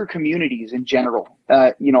maker communities in general.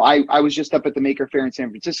 I was just up at the Maker Faire in San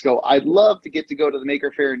Francisco. I'd love to get to go to the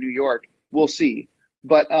Maker Faire in New York. we'll see.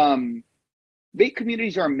 But bake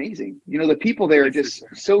communities are amazing. You know, the people there are just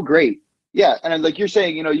so great. Yeah, and like you're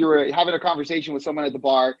saying, you know, you were having a conversation with someone at the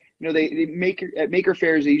bar. You know, they make at maker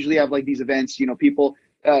fairs. They usually have like these events. You know, people,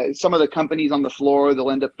 some of the companies on the floor,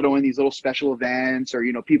 they'll end up throwing these little special events, or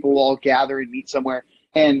you know, people will all gather and meet somewhere.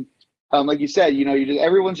 And like you said, you know,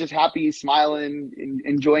 everyone's just happy, smiling,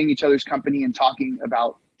 enjoying each other's company, and talking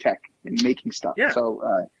about tech and making stuff. Yeah. So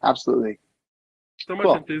absolutely. So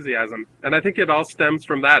much enthusiasm, and I think it all stems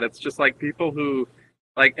from that. It's just like people who,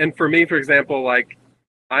 like, and for me, for example, like,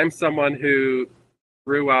 I'm someone who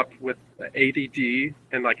grew up with ADD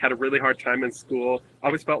and like had a really hard time in school. I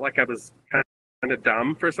always felt like I was kind of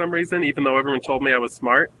dumb for some reason, even though everyone told me I was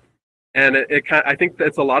smart. And I think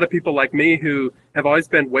that's a lot of people like me who have always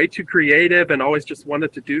been way too creative and always just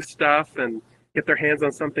wanted to do stuff and get their hands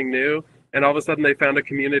on something new. And all of a sudden they found a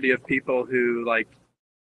community of people who like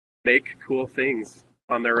make cool things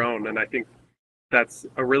on their own. And I think that's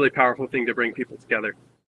a really powerful thing to bring people together.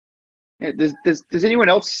 Yeah, does anyone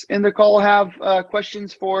else in the call have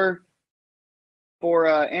questions for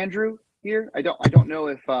Andrew here? I don't know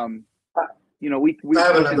if you know, we've been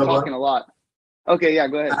talking a lot. Okay, yeah,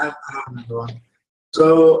 go ahead. I have another one.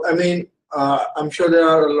 So I mean, I'm sure there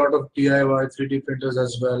are a lot of DIY 3D printers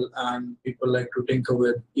as well, and people like to tinker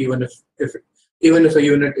with even if a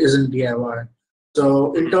unit isn't DIY.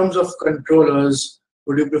 So in terms of controllers,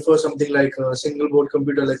 would you prefer something like a single board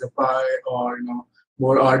computer like a Pi, or you know,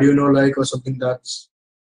 more Arduino like, or something that's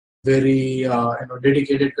very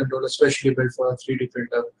dedicated controller, especially built for a 3D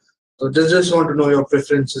printer? So just want to know your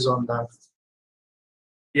preferences on that.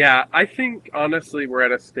 Yeah, I think honestly we're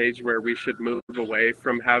at a stage where we should move away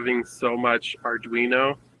from having so much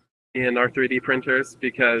Arduino in our 3D printers,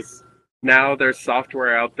 because now there's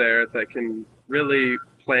software out there that can really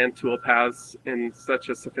plan toolpaths in such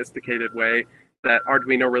a sophisticated way that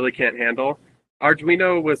Arduino really can't handle.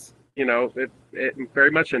 Arduino was, you know, it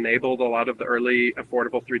very much enabled a lot of the early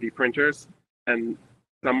affordable 3D printers, and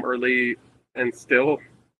some early and still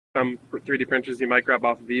some 3D printers you might grab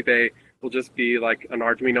off of eBay will just be like an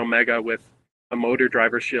Arduino Mega with a motor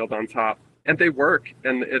driver shield on top. And they work,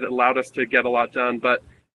 and it allowed us to get a lot done, but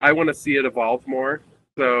I want to see it evolve more.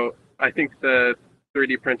 So I think the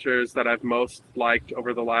 3D printers that I've most liked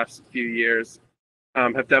over the last few years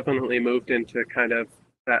have definitely moved into kind of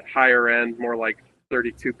that higher end, more like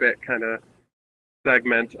 32-bit kind of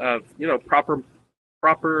segment of, you know, proper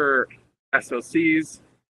SoCs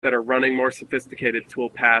that are running more sophisticated tool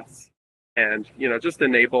paths, and you know, just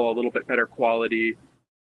enable a little bit better quality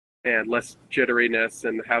and less jitteriness,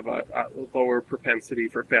 and have a lower propensity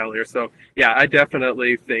for failure. So yeah, I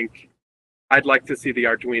definitely think I'd like to see the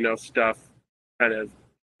Arduino stuff kind of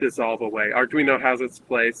dissolve away. Arduino has its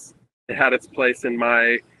place. It had its place in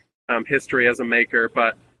my history as a maker,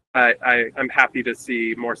 but I'm happy to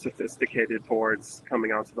see more sophisticated boards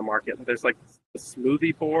coming onto the market. There's like the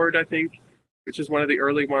Smoothie board, I think, which is one of the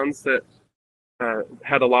early ones that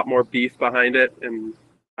had a lot more beef behind it, and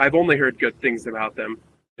I've only heard good things about them.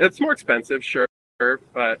 It's more expensive, sure,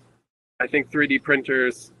 but I think 3D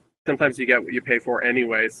printers, sometimes you get what you pay for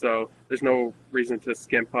anyway, so there's no reason to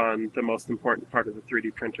skimp on the most important part of the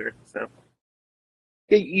 3D printer. So.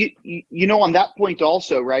 You know, on that point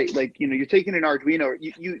also, right? Like, you know, you're taking an Arduino,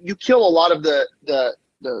 you kill a lot of the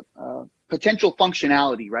potential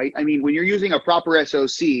functionality, right? I mean, when you're using a proper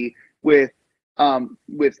SoC with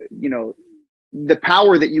you know, the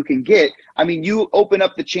power that you can get, I mean, you open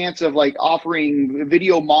up the chance of like offering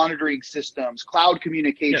video monitoring systems, cloud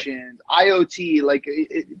communications, yeah. IoT, like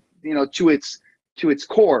you know, to its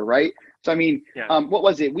core, right? So I mean, yeah. What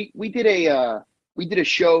was it? We did a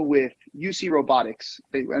show with UC Robotics,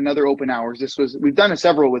 another open hours. We've done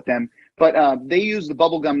several with them, but they use the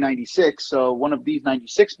Bubblegum 96, so one of these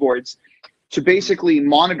 96 boards, to basically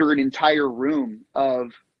monitor an entire room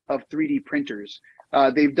of 3D printers.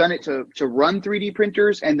 They've done it to run 3D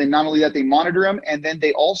printers, and then not only that, they monitor them, and then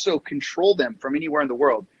they also control them from anywhere in the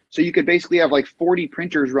world. So you could basically have like 40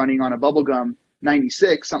 printers running on a Bubblegum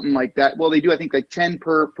 96, something like that. Well, they do, I think, like 10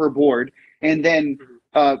 per board, and then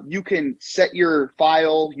you can set your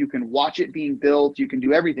file, you can watch it being built, you can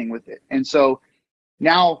do everything with it. And so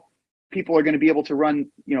now people are going to be able to run,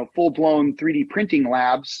 you know, full-blown 3D printing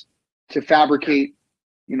labs to fabricate,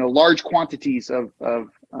 you know, large quantities of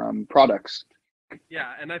products.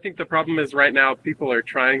 Yeah, and I think the problem is right now people are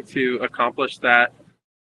trying to accomplish that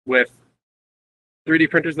with 3D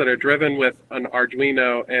printers that are driven with an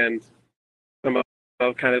Arduino and some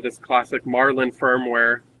of kind of this classic Marlin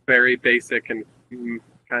firmware, very basic and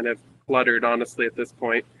kind of cluttered, honestly, at this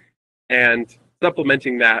point, and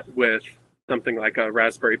supplementing that with something like a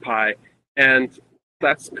Raspberry Pi. And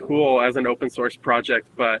that's cool as an open source project,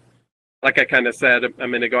 but like I kind of said a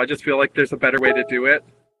minute ago, I just feel like there's a better way to do it.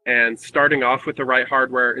 And starting off with the right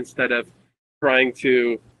hardware instead of trying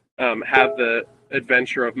to have the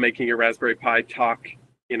adventure of making your Raspberry Pi talk,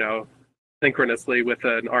 synchronously with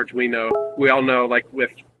an Arduino. We all know, like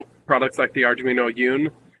with products like the Arduino Yun,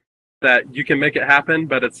 that you can make it happen,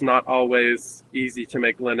 but it's not always easy to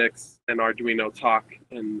make Linux and Arduino talk.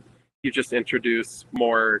 And you just introduce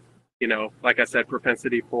more, like I said,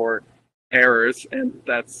 propensity for errors. And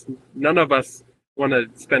that's, none of us want to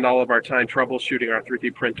spend all of our time troubleshooting our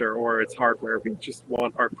 3D printer or its hardware. We just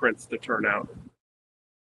want our prints to turn out.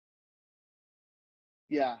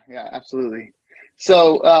 Yeah, absolutely.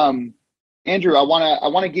 So, Andrew, I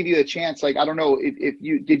want to give you a chance. Like, I don't know if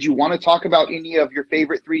you want to talk about any of your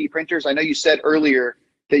favorite 3D printers? I know you said earlier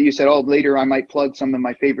that you said, oh, later I might plug some of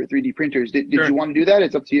my favorite 3D printers. Did Sure. you want to do that?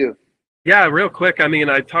 It's up to you. Yeah, real quick. I mean,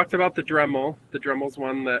 I talked about the Dremel. The Dremel's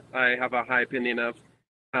one that I have a high opinion of.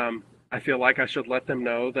 I feel like I should let them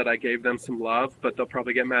know that I gave them some love, but they'll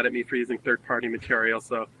probably get mad at me for using third-party material.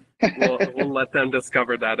 So we'll let them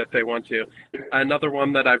discover that if they want to. Another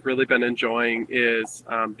one that I've really been enjoying is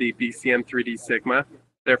the BCM 3D Sigma.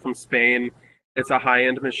 They're from Spain. It's a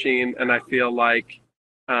high-end machine, and I feel like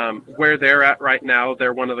where they're at right now,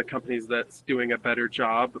 they're one of the companies that's doing a better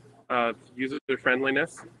job of user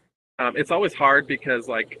friendliness. It's always hard because,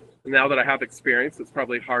 like, now that I have experience, it's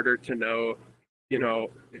probably harder to know,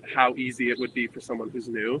 how easy it would be for someone who's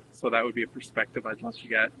new. So that would be a perspective I'd love to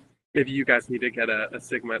get. Maybe you guys need to get a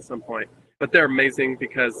Sigma at some point. But they're amazing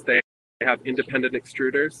because they have independent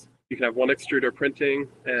extruders. You can have one extruder printing,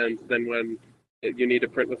 and then when you need to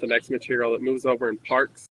print with the next material, it moves over and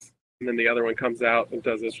parks, and then the other one comes out and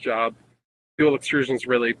does its job. Dual extrusion is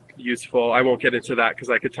really useful. I won't get into that because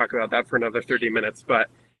I could talk about that for another 30 minutes, but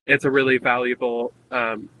it's a really valuable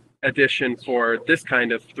addition for this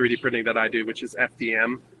kind of 3D printing that I do, which is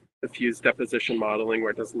FDM, diffuse deposition modeling,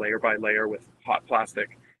 where it does layer by layer with hot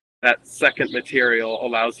plastic. That second material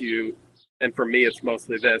allows you, and for me it's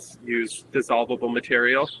mostly this, use dissolvable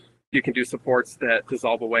material. You can do supports that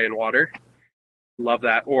dissolve away in water. Love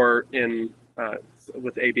that. Or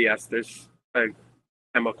with ABS, there's a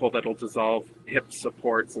chemical that'll dissolve hip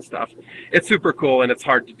supports and stuff. It's super cool and it's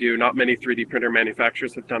hard to do. Not many 3D printer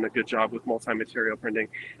manufacturers have done a good job with multi-material printing.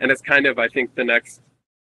 And it's kind of, I think, the next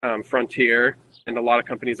frontier, and a lot of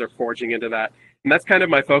companies are forging into that. And that's kind of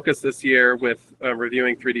my focus this year with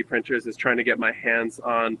reviewing 3D printers, is trying to get my hands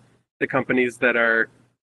on the companies that are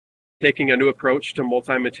taking a new approach to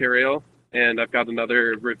multi-material. And I've got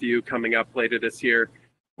another review coming up later this year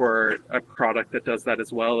for a product that does that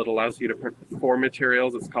as well. It allows you to print 4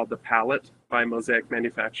 materials. It's called the Palette by Mosaic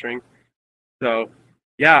Manufacturing. So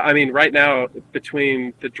yeah, I mean, right now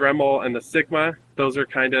between the Dremel and the Sigma, those are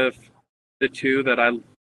kind of the two that I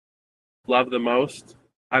love the most.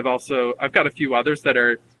 I've got a few others that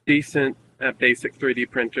are decent at basic 3D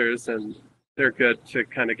printers, and they're good to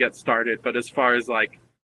kind of get started. But as far as like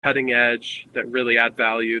cutting edge that really add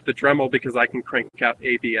value, the Dremel, because I can crank out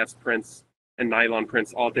ABS prints and nylon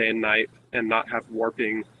prints all day and night and not have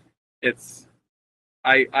warping.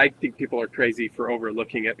 I think people are crazy for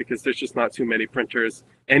overlooking it because there's just not too many printers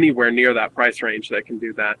anywhere near that price range that can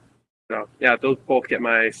do that. So yeah, those both get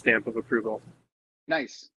my stamp of approval.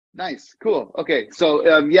 Nice, cool. Okay,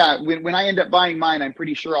 so yeah, when I end up buying mine, I'm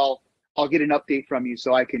pretty sure I'll get an update from you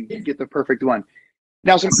so I can get the perfect one.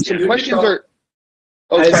 Now, some questions are.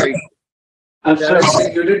 Oh, sorry. I'm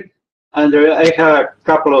sorry. Andrew, I have a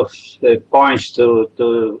couple of points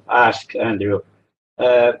to ask Andrew.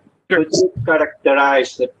 Sure. Could you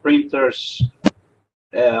characterize the printers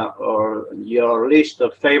or your list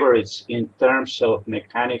of favorites in terms of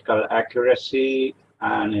mechanical accuracy,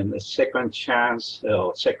 and in the second chance,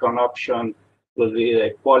 or second option will be the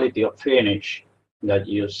quality of finish that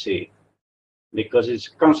you see? Because it's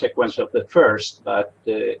a consequence of the first, but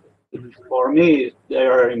for me,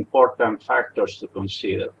 there are important factors to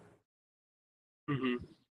consider. Mm-hmm.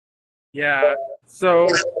 Yeah, so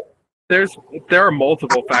there are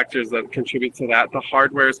multiple factors that contribute to that. The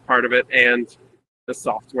hardware is part of it, and the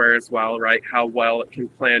software as well, right? How well it can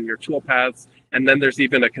plan your tool paths. And then there's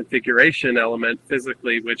even a configuration element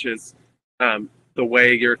physically, which is the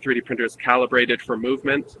way your 3D printer is calibrated for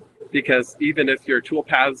movement. Because even if your tool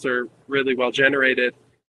paths are really well generated,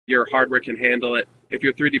 your hardware can handle it. If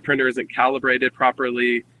your 3D printer isn't calibrated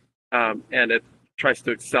properly and it tries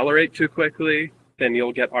to accelerate too quickly, then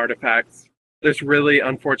you'll get artifacts. There's really,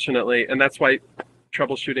 unfortunately, and that's why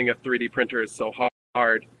troubleshooting a 3D printer is so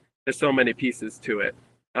hard. There's so many pieces to it.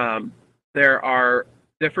 There are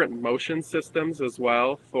different motion systems as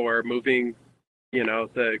well for moving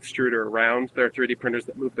the extruder around. There are 3D printers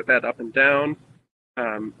that move the bed up and down,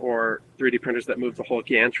 or 3D printers that move the whole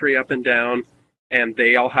gantry up and down, and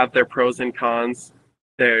they all have their pros and cons.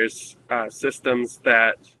 There's systems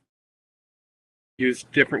that use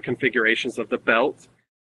different configurations of the belt.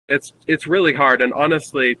 It's really hard, and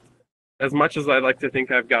honestly, as much as I like to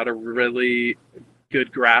think I've got a really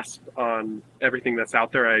good grasp on everything that's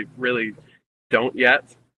out there, I really don't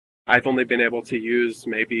yet. I've only been able to use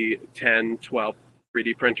maybe 10, 12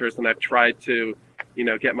 3D printers, and I've tried to,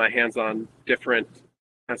 get my hands on different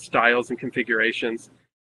styles and configurations.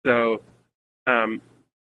 So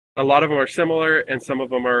a lot of them are similar, and some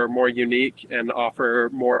of them are more unique and offer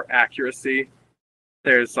more accuracy.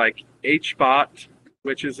 There's like HBot,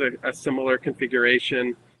 which is a similar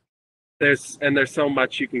configuration. There's so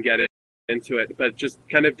much you can get into it, but just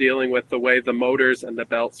kind of dealing with the way the motors and the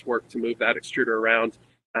belts work to move that extruder around,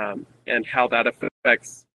 and how that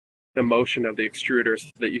affects the motion of the extruder so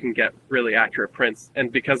that you can get really accurate prints. And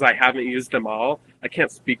because I haven't used them all, I can't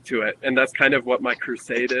speak to it. And that's kind of what my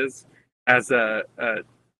crusade is as a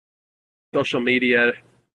social media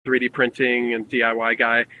 3D printing and DIY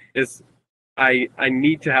guy, is I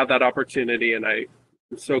need to have that opportunity, and I'm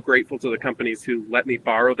so grateful to the companies who let me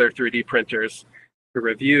borrow their 3D printers to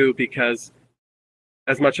review, because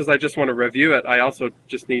as much as I just want to review it, I also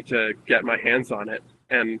just need to get my hands on it.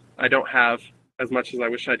 And I don't have, as much as I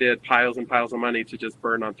wish I did, piles and piles of money to just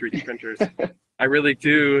burn on 3D printers. I really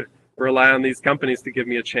do rely on these companies to give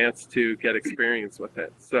me a chance to get experience with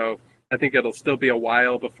it. So I think it'll still be a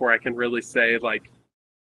while before I can really say, like,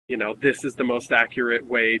 this is the most accurate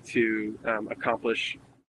way to accomplish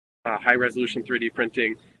high resolution 3D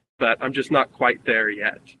printing, but I'm just not quite there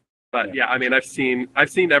yet. But yeah, I mean, I've seen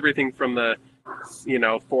everything from the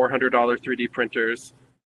 $400 3D printers,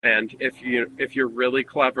 and if you're really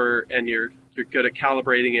clever and you're good at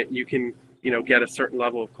calibrating it, you can get a certain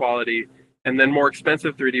level of quality, and then more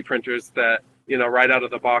expensive 3D printers that right out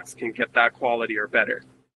of the box can get that quality or better.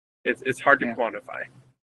 It's hard to quantify.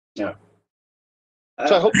 Yeah.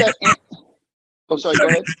 So I hope that. Oh, sorry. Go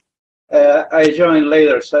ahead. I joined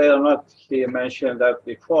later, so I don't know if he mentioned that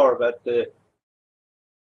before, but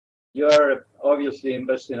you are obviously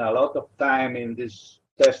investing a lot of time in this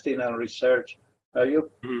testing and research. Are you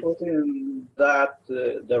putting that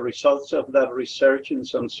the results of that research in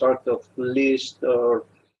some sort of list or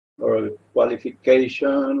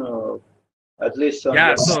qualification, or at least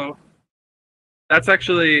on So that's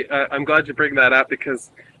actually I'm glad you bring that up,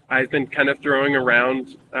 because I've been kind of throwing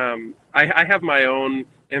around. I have my own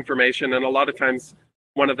information, and a lot of times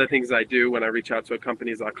one of the things I do when I reach out to a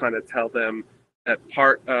company is I'll kind of tell them that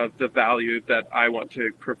part of the value that I want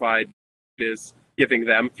to provide is giving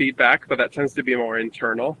them feedback, but that tends to be more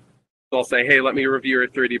internal. So I'll say, hey, let me review your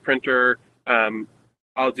 3D printer.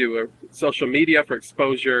 I'll do a social media for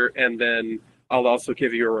exposure, and then I'll also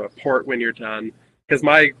give you a report when you're done. Because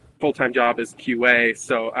my full-time job is QA,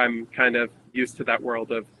 so I'm kind of used to that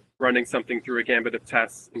world of running something through a gambit of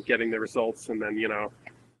tests and getting the results, and then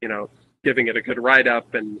giving it a good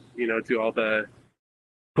write-up, and do all the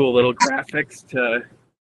cool little graphics to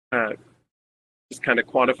just kind of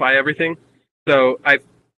quantify everything. So I've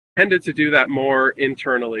tended to do that more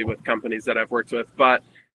internally with companies that I've worked with. But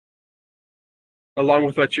along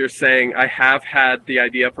with what you're saying, I have had the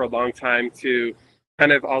idea for a long time to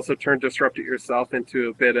kind of also turn Disrupt It Yourself into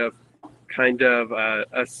a bit of kind of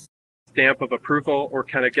a stamp of approval, or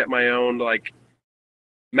kind of get my own like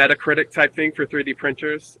Metacritic type thing for 3D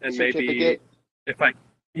printers. And maybe if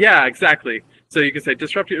yeah, exactly. So you can say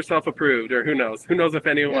Disrupt It Yourself approved, or who knows if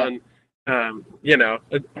anyone,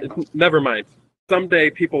 never mind. Someday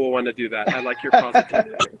people will want to do that. I like your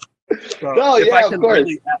positivity. So no, yeah, of course.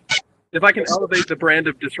 If I can elevate the brand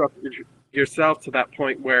of Disrupt Yourself to that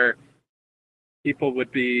point where people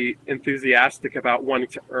would be enthusiastic about wanting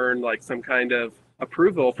to earn like some kind of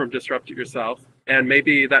approval from Disrupt It Yourself, and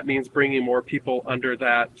maybe that means bringing more people under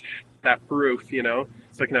that roof, so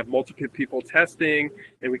I can have multiple people testing,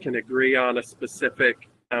 and we can agree on a specific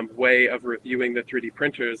way of reviewing the 3D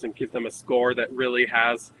printers and give them a score that really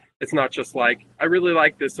has. It's not just like, I really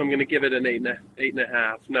like this, so I'm going to give it an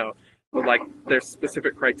 8.5. No, but like there's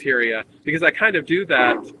specific criteria, because I kind of do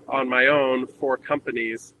that on my own for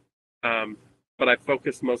companies, but I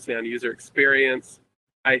focus mostly on user experience.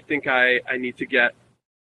 I think I need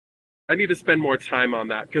to spend more time on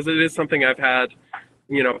that, because it is something I've had,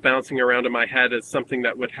 bouncing around in my head as something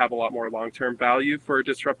that would have a lot more long-term value for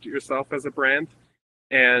Disrupt It Yourself as a brand,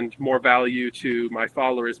 and more value to my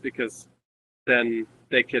followers, because then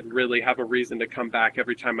they could really have a reason to come back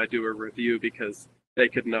every time I do a review, because they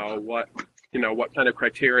could know what kind of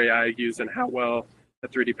criteria I use and how well a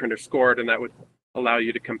 3D printer scored, and that would allow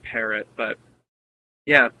you to compare it. But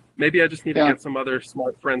yeah, maybe I just need to get some other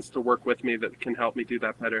smart friends to work with me that can help me do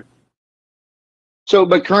that better. So,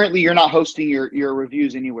 but currently you're not hosting your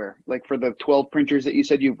reviews anywhere, like for the 12 printers that you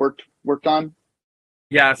said you've worked on?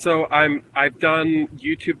 Yeah, so I've done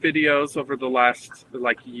YouTube videos over the last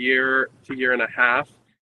like year to year and a half.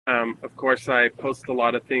 Of course, I post a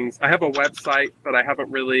lot of things. I have a website, but I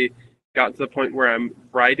haven't really gotten to the point where I'm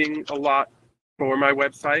writing a lot for my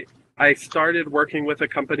website. I started working with a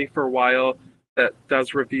company for a while that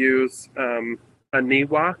does reviews,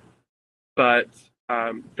 Aniwa, but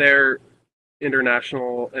they're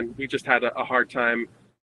international, and we just had a hard time,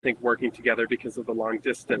 I think, working together because of the long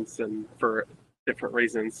distance and for different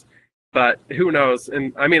reasons. But who knows?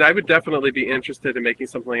 And I mean, I would definitely be interested in making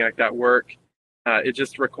something like that work. It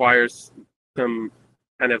just requires some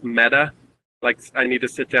kind of meta. Like I need to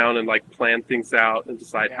sit down and like plan things out and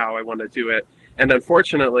decide how I want to do it. And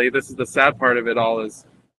unfortunately, this is the sad part of it all, is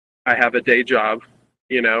I have a day job,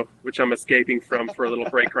 which I'm escaping from for a little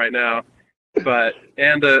break right now. But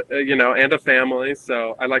and a family,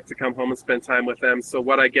 so I like to come home and spend time with them. So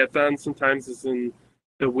what I get done sometimes is in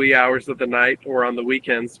the wee hours of the night or on the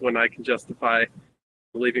weekends when I can justify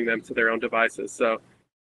leaving them to their own devices. So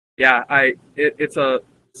yeah, it's a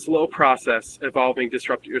slow process evolving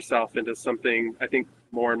Disrupt It Yourself into something I think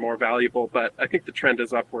more and more valuable, but I think the trend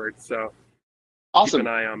is upward. So awesome. Keep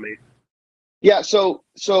an eye on me. Yeah. So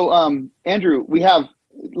Andrew, we have,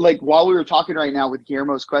 like, while we were talking right now with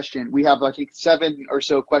Guillermo's question, we have, I think, 7 or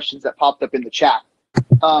so questions that popped up in the chat.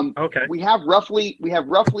 Okay. We have roughly,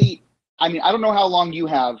 I mean, I don't know how long you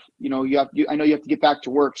have, I know you have to get back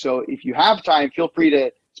to work. So if you have time, feel free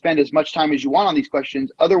to spend as much time as you want on these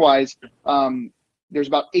questions. Otherwise, there's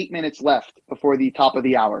about 8 minutes left before the top of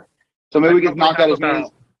the hour. So maybe we can knock out as many.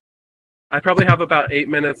 I probably have about 8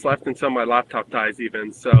 minutes left until my laptop dies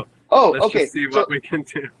even. So let's just see what we can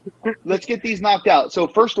do. Let's get these knocked out. So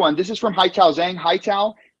first one, this is from Haitao Zhang.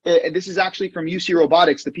 Haitao, this is actually from UC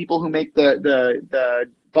Robotics, the people who make the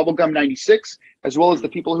Bubblegum 96, as well as the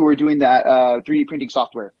people who are doing that 3D printing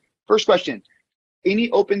software. First question, any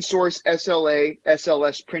open source SLA,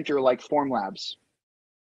 SLS printer like Formlabs?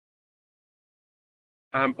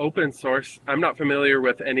 Open source. I'm not familiar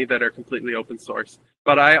with any that are completely open source,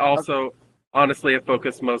 but I also honestly have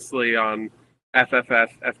focused mostly on FFF,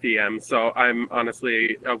 FDM. So I'm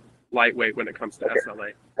honestly a lightweight when it comes to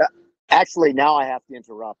SLA. Actually, now I have to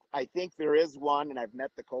interrupt. I think there is one, and I've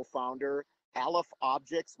met the co-founder, Aleph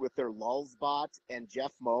Objects, with their Lulzbot, and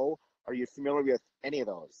Jeff Moe. Are you familiar with any of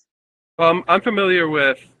those? I'm familiar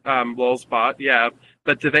with Lulzbot, yeah,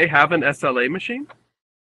 but do they have an SLA machine?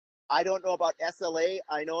 I don't know about SLA.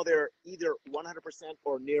 I know they're either 100%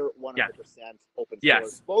 or near 100% open source.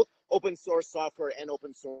 Yes. Both open source software and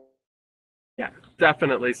open source. Yeah,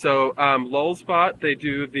 definitely. So Lulzbot, they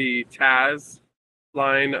do the Taz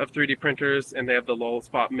line of 3D printers, and they have the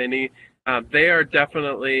Lulzbot Mini. They are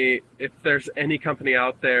definitely, if there's any company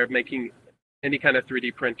out there making any kind of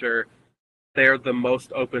 3D printer, they're the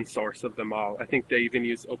most open source of them all. I think they even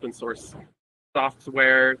use open source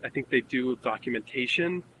software. I think they do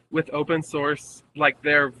documentation with open source. Like,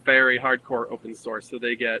 they're very hardcore open source, so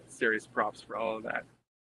they get serious props for all of that.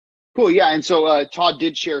 Cool, yeah, and so Todd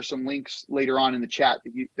did share some links later on in the chat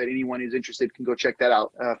that anyone who's interested can go check that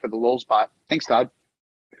out for the Lulzbot. Thanks, Todd.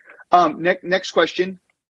 Next question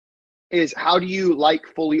is, how do you like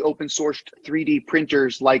fully open sourced 3D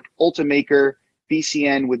printers like Ultimaker,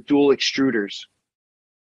 VCN with dual extruders?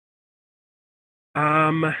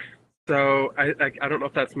 So I don't know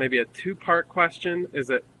if that's maybe a 2-part question. Is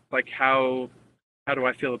it like how do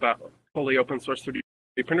I feel about fully open source 3D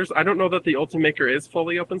printers? I don't know that the Ultimaker is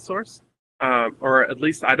fully open source, or at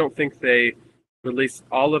least I don't think they release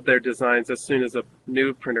all of their designs as soon as a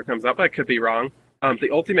new printer comes up. I could be wrong. The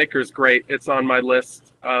Ultimaker is great. It's on my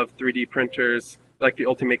list of 3D printers, like the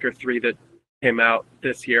Ultimaker 3 that came out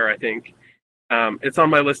this year, I think. It's on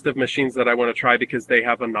my list of machines that I want to try because they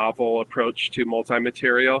have a novel approach to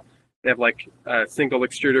multi-material. They have like a single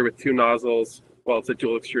extruder with 2 nozzles. Well, it's a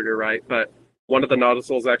dual extruder, right? But one of the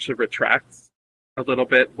nozzles actually retracts a little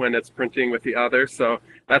bit when it's printing with the other. So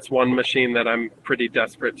that's one machine that I'm pretty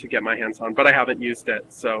desperate to get my hands on, but I haven't used it.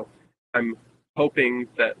 So I'm hoping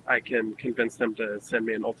that I can convince them to send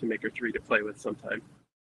me an Ultimaker 3 to play with sometime.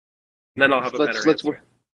 And then I'll have a better answer.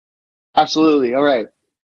 Absolutely. All right.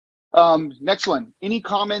 Next one. Any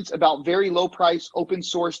comments about very low price, open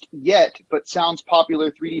sourced yet, but sounds popular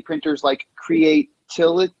 3D printers like Creality?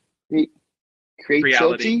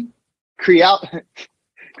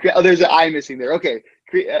 Oh, there's an I missing there. Okay.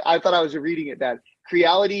 I thought I was reading it bad.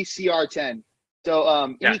 Creality CR10.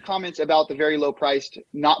 So, any comments about the very low priced,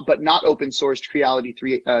 not open sourced Creality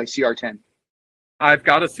 3 CR10? I've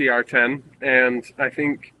got a CR10, and I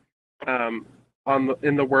think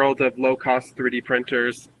in the world of low cost 3D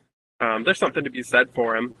printers, there's something to be said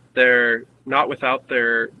for them. They're not without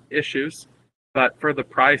their issues, but for the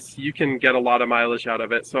price, you can get a lot of mileage out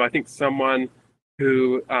of it. So I think someone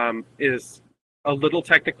who is a little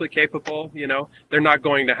technically capable, they're not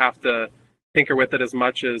going to have to tinker with it as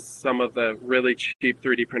much as some of the really cheap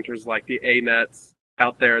 3D printers like the ANETs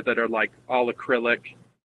out there that are like all acrylic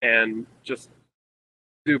and just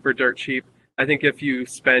super dirt cheap. I think if you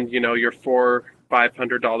spend, your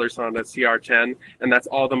 $400-500 on a CR10, and that's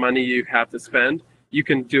all the money you have to spend, you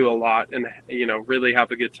can do a lot and, really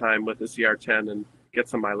have a good time with the CR10 and get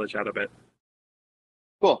some mileage out of it.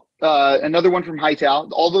 Cool. Another one from Hightail.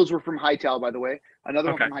 All those were from Hightail, by the way. Another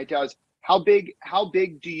one from Hightail is, how big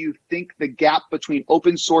do you think the gap between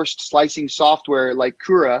open sourced slicing software like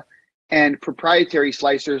Cura and proprietary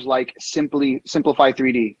slicers like Simplify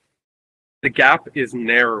 3D? The gap is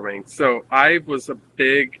narrowing. So I was a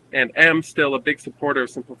big, and am still a big supporter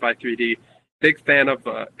of Simplify 3D. Big fan of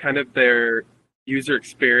kind of their user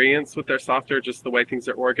experience with their software, just the way things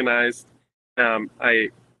are organized.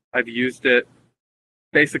 I've used it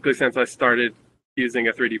basically since I started using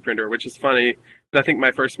a 3D printer, which is funny. I think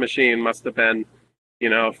my first machine must have been,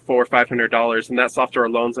 $400 or $500, and that software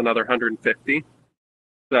alone's another $150.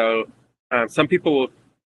 So some people will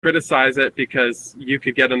criticize it because you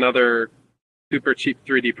could get another super cheap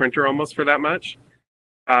 3D printer almost for that much.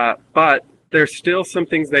 But there's still some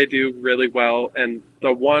things they do really well. And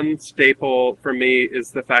the one staple for me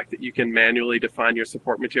is the fact that you can manually define your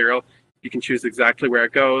support material. You can choose exactly where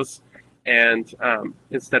it goes. And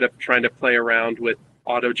instead of trying to play around with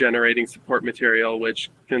auto-generating support material, which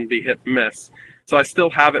can be hit and miss. So I still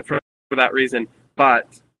have it for that reason.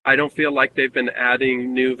 But I don't feel like they've been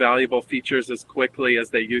adding new valuable features as quickly as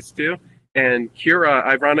they used to. And Cura,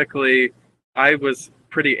 ironically, I was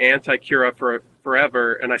pretty anti-Cura for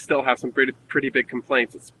forever, and I still have some pretty big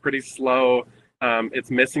complaints. It's pretty slow. It's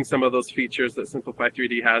missing some of those features that Simplify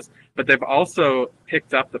 3D has, but they've also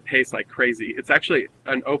picked up the pace like crazy. It's actually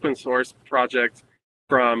an open source project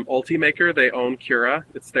from Ultimaker. They own Cura.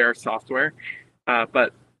 It's their software,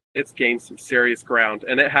 but it's gained some serious ground,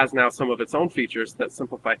 and it has now some of its own features that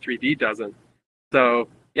Simplify 3D doesn't. So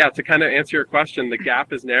yeah, to kind of answer your question, the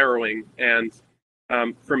gap is narrowing, and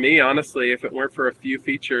for me, honestly, if it weren't for a few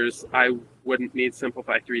features, I wouldn't need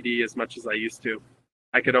Simplify 3D as much as I used to.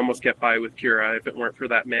 I could almost get by with Cura if it weren't for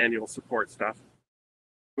that manual support stuff.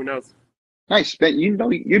 Who knows? Nice, Ben. You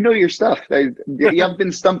know your stuff. You haven't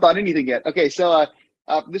been stumped on anything yet. Okay, so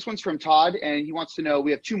this one's from Todd, and he wants to know.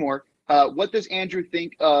 We have two more. What does Andrew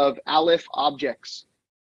think of Aleph Objects?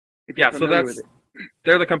 Yeah, so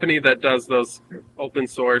they're the company that does those open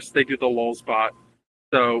source. They do the Lulzbot.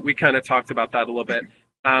 So we kind of talked about that a little bit.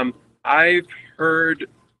 I've heard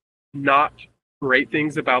not great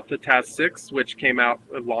things about the TAS 6, which came out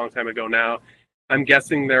a long time ago now. I'm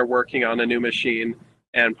guessing they're working on a new machine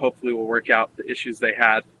and hopefully will work out the issues they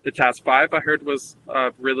had. The TAS 5 I heard was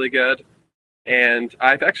really good. And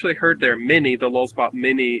I've actually heard their Mini, the Lulzbot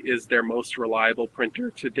Mini, is their most reliable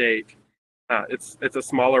printer to date. It's a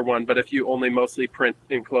smaller one, but if you only mostly print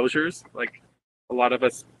enclosures, like a lot of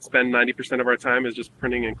us spend 90% of our time is just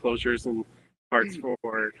printing enclosures and parts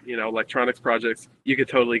for electronics projects, you could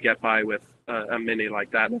totally get by with a Mini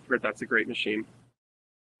like that. I've heard that's a great machine.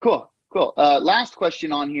 Cool. Last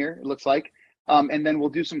question on here, it looks like, and then we'll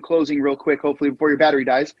do some closing real quick, hopefully before your battery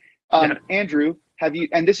dies. Andrew, have you?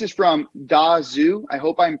 And this is from Da Zhu. I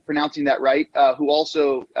hope I'm pronouncing that right. Who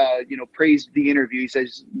also, praised the interview. He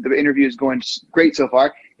says the interview is going great so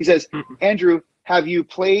far. He says, Andrew, have you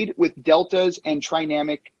played with deltas and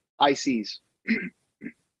trinamic ICs?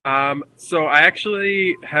 So I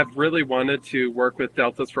actually have really wanted to work with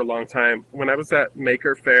deltas for a long time. When I was at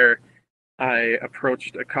Maker Faire, I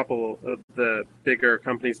approached a couple of the bigger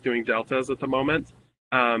companies doing deltas at the moment.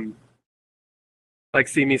 Like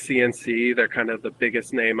CME CNC, they're kind of the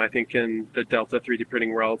biggest name, I think, in the Delta 3D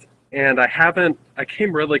printing world. And I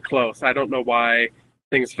came really close. I don't know why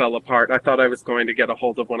things fell apart. I thought I was going to get a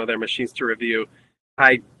hold of one of their machines to review.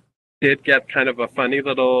 I did get kind of a funny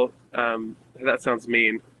little, that sounds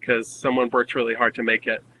mean, because someone worked really hard to make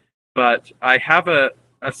it. But I have a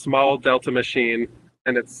small Delta machine,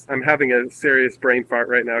 and I'm having a serious brain fart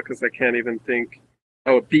right now because I can't even think.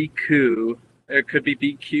 Oh, BQ. It could be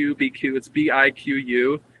BQ. It's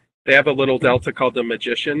BIQU. They have a little Delta called the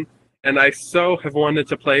Magician. And I so have wanted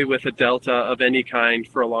to play with a Delta of any kind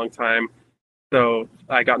for a long time. So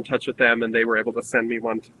I got in touch with them, and they were able to send me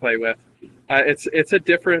one to play with. It's a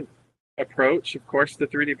different approach, of course, to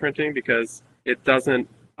 3D printing because it doesn't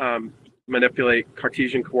manipulate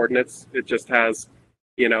Cartesian coordinates. It just has,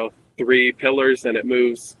 3 pillars and it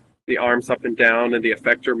moves the arms up and down, and the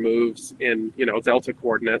effector moves in, delta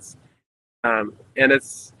coordinates. And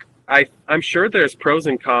I'm sure there's pros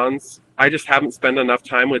and cons. I just haven't spent enough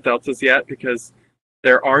time with deltas yet because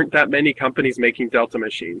there aren't that many companies making delta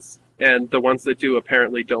machines, and the ones that do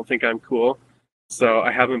apparently don't think I'm cool. So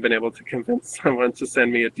I haven't been able to convince someone to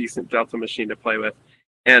send me a decent delta machine to play with.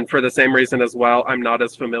 And for the same reason as well, I'm not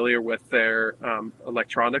as familiar with their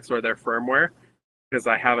electronics or their firmware because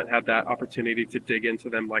I haven't had that opportunity to dig into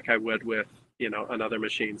them like I would with, another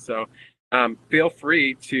machine. So feel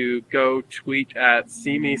free to go tweet at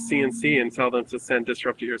SeeMeCNC and tell them to send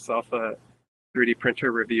Disrupt It Yourself a 3D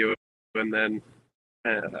printer review, and then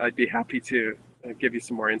I'd be happy to give you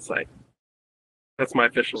some more insight. That's my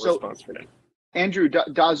official response for now. Andrew,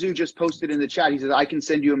 Dazu just posted in the chat. He says, I can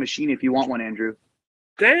send you a machine if you want one, Andrew.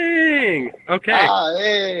 Dang. Okay.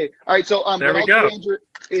 Hey. All right. So there we what go. I'll do, Andrew,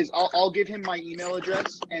 is I'll give him my email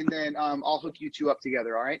address, and then I'll hook you two up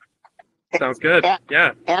together. All right. Sounds good.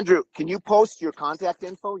 Yeah. Andrew, can you post your contact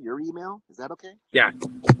info, your email? Is that okay? Yeah.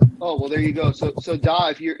 Oh, well, there you go. So Da,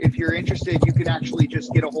 if you're interested, you can actually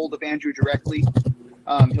just get a hold of Andrew directly.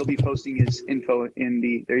 He'll be posting his info in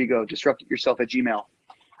the. There you go. Disrupt It Yourself at Gmail.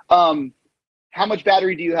 How much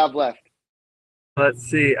battery do you have left? Let's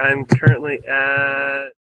see. I'm currently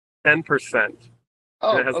at 10%.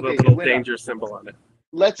 Oh, it has okay. a little danger symbol on it.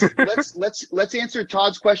 Let's answer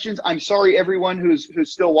Todd's questions. I'm sorry, everyone who's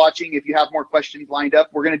still watching. If you have more questions lined up,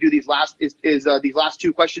 we're gonna do these last. Is these last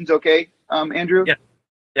 2 questions okay, Andrew? Yeah.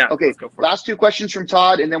 Yeah. Okay. Let's go for last 2 questions from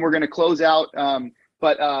Todd, and then we're gonna close out.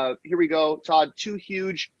 But here we go, Todd. 2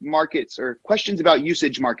 huge markets or questions about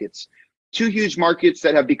usage markets. 2 huge markets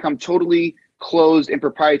that have become totally closed and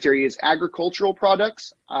proprietary is agricultural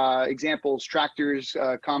products, examples, tractors,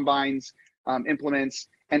 combines, implements,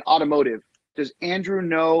 and automotive. Does Andrew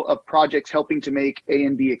know of projects helping to make A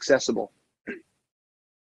and B accessible?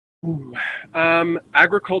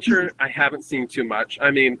 Agriculture, I haven't seen too much.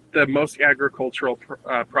 I mean, the most agricultural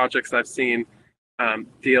projects I've seen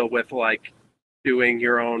deal with like doing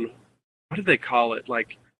your own, what do they call it?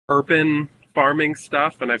 Like urban farming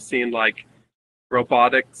stuff. And I've seen like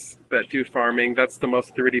robotics that do farming. That's the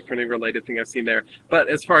most 3D printing related thing I've seen there. But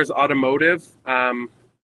as far as automotive, I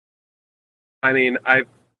mean,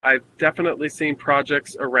 I've definitely seen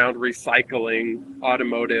projects around recycling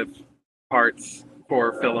automotive parts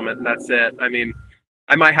for filament, and that's it. I mean,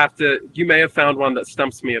 I might have to, you may have found one that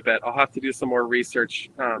stumps me a bit. I'll have to do some more research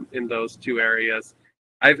in those 2 areas.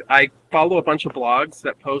 I follow a bunch of blogs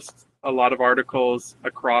that post a lot of articles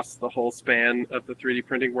across the whole span of the 3D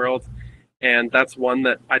printing world. And that's one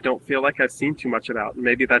that I don't feel like I've seen too much about. And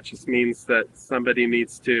maybe that just means that somebody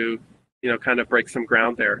needs to, kind of break some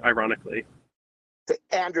ground there, ironically.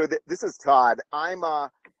 Andrew, this is Todd. I'm a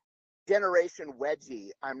generation wedgie.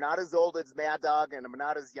 I'm not as old as Mad Dog, and I'm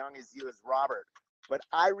not as young as you as Robert. But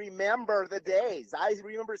I remember the days. I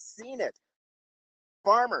remember seeing it.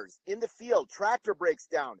 Farmers in the field, tractor breaks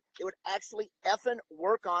down. They would actually effing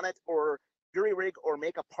work on it or jury rig or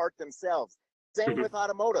make a part themselves. Same with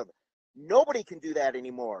automotive. Nobody can do that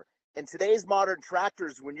anymore. In today's modern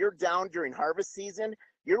tractors, when you're down during harvest season,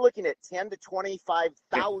 you're looking at $10,000 to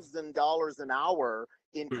 $25,000 an hour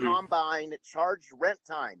in combine charged rent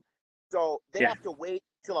time. So they have to wait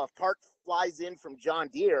till a part flies in from John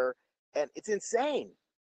Deere, and it's insane.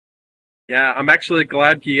 Yeah, I'm actually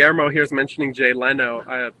glad Guillermo here is mentioning Jay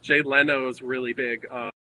Leno. Jay Leno is really big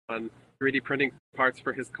on 3D printing parts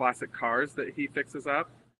for his classic cars that he fixes up.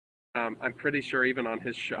 I'm pretty sure even on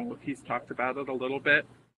his show, he's talked about it a little bit.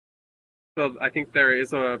 So I think there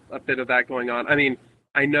is a bit of that going on. I mean,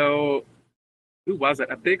 I know, who was it?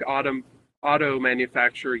 A big auto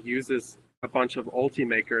manufacturer uses a bunch of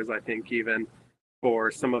Ultimakers, I think, even for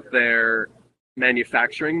some of their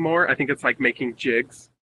manufacturing more. I think it's like making jigs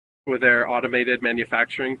for their automated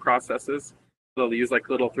manufacturing processes. They'll use like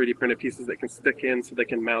little 3D printed pieces that can stick in so they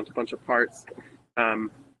can mount a bunch of parts.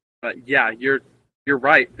 But yeah, you're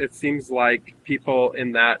right. It seems like people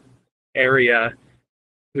in that area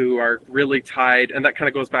who are really tied, and that kind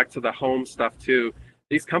of goes back to the home stuff too.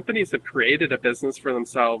 These companies have created a business for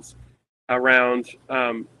themselves around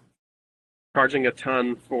charging a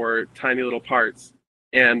ton for tiny little parts.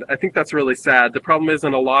 And I think that's really sad. The problem is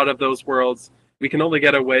in a lot of those worlds, we can only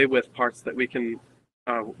get away with parts that we can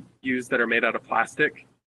use that are made out of plastic.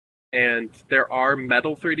 And there are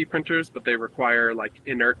metal 3D printers, but they require like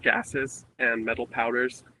inert gases and metal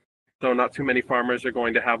powders. So not too many farmers are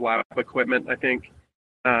going to have lab equipment, I think.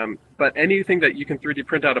 But anything that you can 3D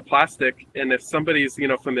print out of plastic, and if somebody's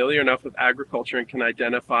familiar enough with agriculture and can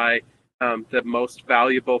identify the most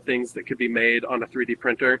valuable things that could be made on a 3D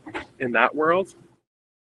printer in that world,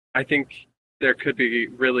 I think there could be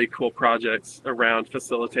really cool projects around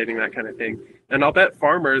facilitating that kind of thing. And I'll bet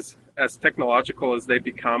farmers, as technological as they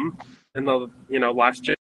become in the last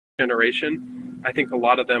generation, I think a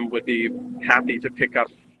lot of them would be happy to pick up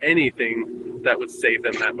anything that would save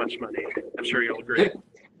them that much money. I'm sure you'll agree.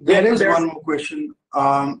 There is one more question.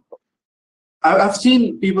 I've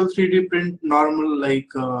seen people 3D print normal, like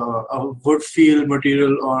a wood feel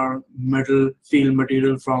material or metal feel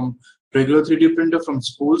material from regular 3D printer from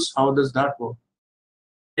spools. How does that work?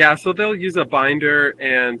 Yeah, so they'll use a binder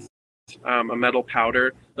and a metal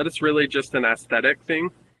powder, but it's really just an aesthetic thing.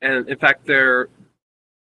 And in fact, they're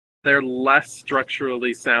less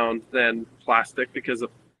structurally sound than plastic because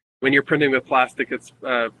when you're printing with plastic, it's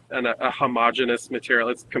a homogeneous material.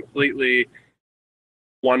 It's completely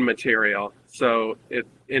one material, so it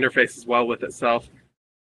interfaces well with itself.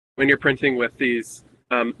 When you're printing with these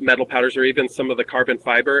metal powders or even some of the carbon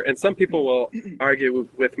fiber, and some people will argue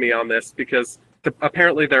with me on this because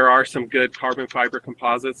apparently there are some good carbon fiber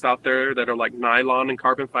composites out there that are like nylon and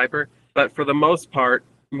carbon fiber, but for the most part,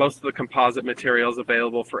 most of the composite materials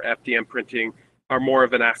available for FDM printing are more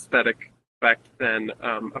of an aesthetic effect than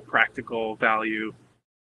a practical value.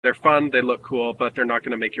 They're fun, they look cool, but they're not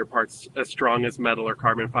going to make your parts as strong as metal or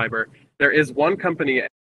carbon fiber. There is one company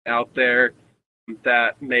out there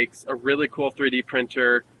that makes a really cool 3D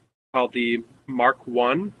printer called the Mark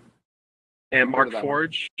One and Mark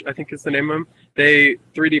Forge, I think is the name of them. They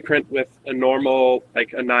 3D print with a normal,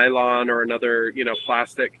 like a nylon or another,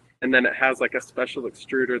 plastic, and then it has like a special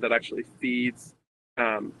extruder that actually feeds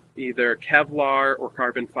either Kevlar or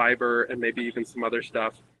carbon fiber and maybe even some other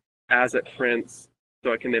stuff as it prints,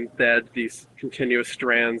 so I can embed these continuous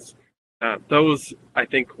strands. Those, I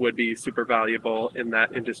think, would be super valuable in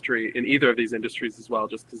that industry, in either of these industries as well,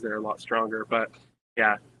 just because they're a lot stronger. But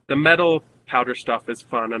yeah, the metal powder stuff is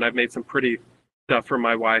fun, and I've made some pretty stuff for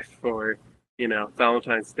my wife for,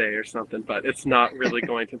 Valentine's Day or something, but it's not really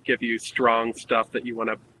going to give you strong stuff that you want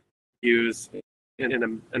to use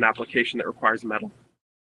in an application that requires metal.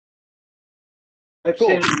 I've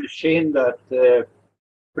seen a machine that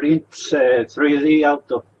prints 3D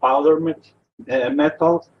out of powder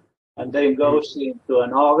metal, and then goes into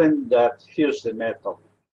an oven that fuses the metal.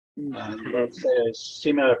 And that's a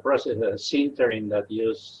similar process as sintering that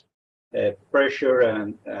use pressure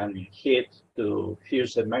and heat to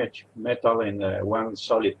fuse the metal in one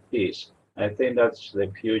solid piece. I think that's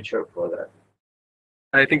the future for that.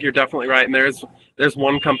 I think you're definitely right. And there's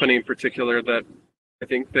one company in particular that I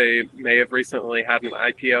think they may have recently had an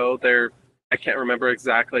IPO. I can't remember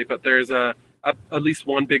exactly, but there's at least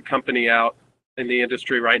one big company out in the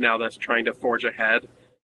industry right now that's trying to forge ahead,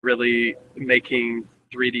 really making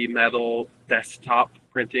 3D metal desktop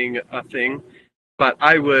printing a thing. But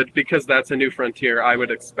because that's a new frontier, I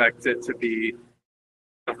would expect it to be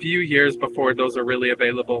a few years before those are really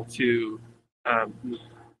available to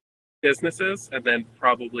businesses, and then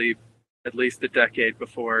probably at least a decade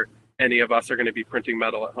before any of us are going to be printing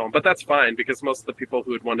metal at home. But that's fine, because most of the people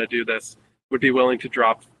who would want to do this would be willing to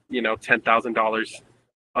drop, $10,000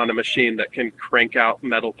 on a machine that can crank out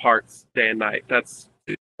metal parts day and night. That's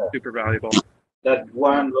super valuable. That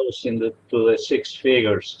one goes to the six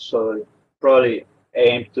figures, so probably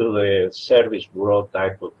aim to the service bureau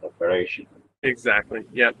type of operation. Exactly.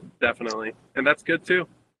 Yep, definitely. And that's good too.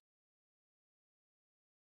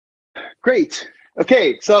 Great.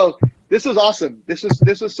 Okay, so this was awesome. This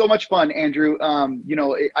was so much fun, Andrew.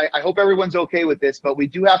 I hope everyone's okay with this, but we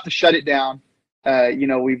do have to shut it down.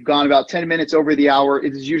 We've gone about 10 minutes over the hour.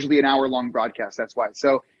 It is usually an hour-long broadcast. That's why.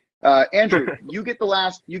 So, Andrew, you get the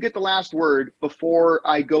last word before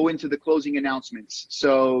I go into the closing announcements.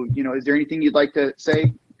 So, is there anything you'd like to say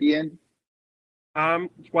at the end?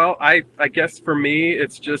 Well, I guess for me,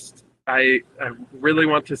 it's just I really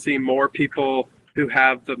want to see more people who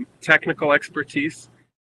have the technical expertise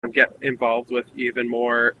and get involved with even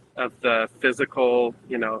more of the physical,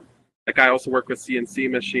 like I also work with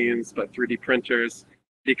CNC machines, but 3D printers,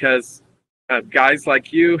 because guys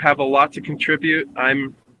like you have a lot to contribute.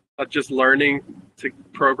 I'm just learning to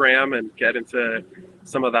program and get into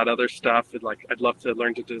some of that other stuff. I'd love to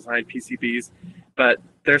learn to design PCBs, but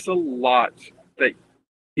there's a lot that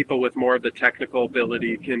people with more of the technical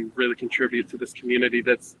ability can really contribute to this community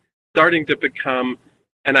that's starting to become,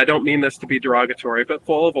 and I don't mean this to be derogatory, but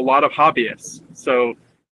full of a lot of hobbyists. So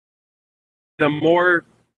the more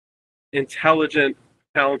intelligent,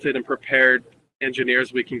 talented, and prepared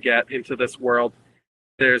engineers we can get into this world,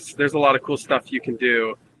 there's a lot of cool stuff you can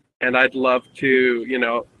do. And I'd love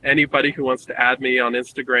to, anybody who wants to add me on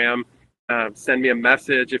Instagram, send me a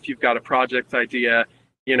message if you've got a project idea.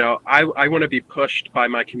 I want to be pushed by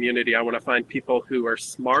my community. I want to find people who are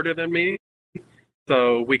smarter than me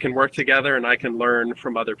so we can work together and I can learn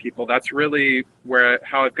from other people. That's really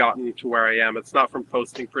how I've gotten to where I am. It's not from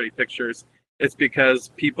posting pretty pictures. It's because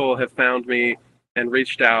people have found me and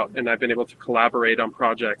reached out, and I've been able to collaborate on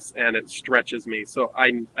projects, and it stretches me. So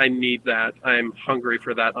I need that. I'm hungry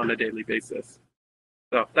for that on a daily basis.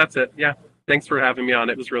 So that's it. Yeah. Thanks for having me on.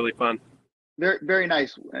 It was really fun. Very, very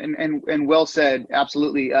nice and well said.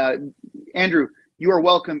 Absolutely. Andrew, you are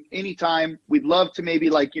welcome anytime. We'd love to maybe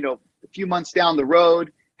a few months down the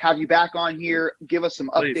road, have you back on here, give us some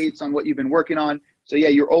updates on what you've been working on. So yeah,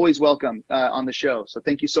 you're always welcome on the show. So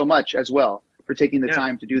thank you so much as well for taking the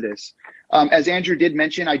time to do this. As Andrew did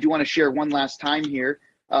mention, I do want to share one last time here.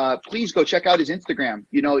 Please go check out his Instagram.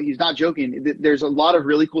 He's not joking. There's a lot of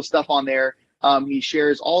really cool stuff on there. He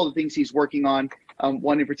shares all the things he's working on.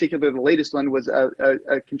 One in particular, the latest one was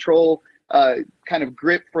a control kind of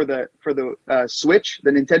grip for the Switch,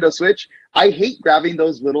 the Nintendo Switch. I hate grabbing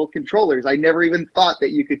those little controllers. I never even thought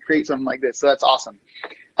that you could create something like this. So that's awesome.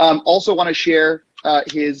 Also want to share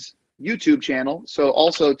his YouTube channel. So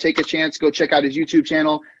also take a chance, go check out his YouTube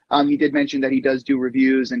channel. He did mention that he does do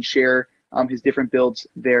reviews and share his different builds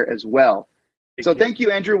there as well. So thank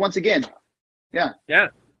you, Andrew, once again. Yeah. Yeah,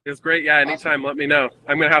 it was great. Yeah, anytime, let me know.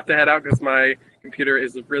 I'm going to have to head out because my computer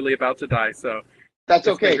is really about to die. So that's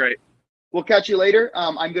okay. Great. We'll catch you later.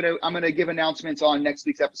 I'm gonna give announcements on next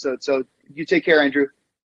week's episode. So you take care, Andrew.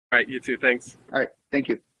 All right, you too. Thanks. All right, thank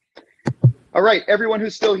you. All right, everyone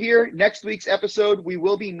who's still here, next week's episode, we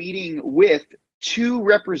will be meeting with 2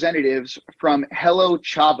 representatives from Hello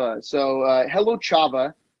Chava. So Hello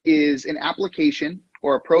Chava is an application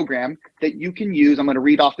or a program that you can use. I'm going to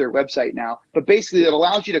read off their website now, but basically it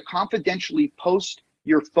allows you to confidentially post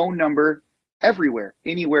your phone number everywhere,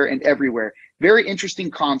 anywhere and everywhere. Very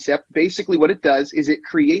interesting concept. Basically what it does is it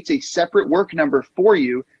creates a separate work number for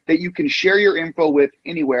you that you can share your info with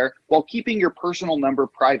anywhere while keeping your personal number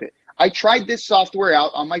private. I tried this software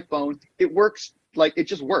out on my phone. It works, it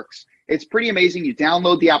just works. It's pretty amazing. You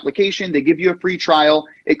download the application, they give you a free trial,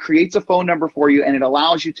 it creates a phone number for you, and it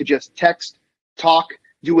allows you to just text, talk,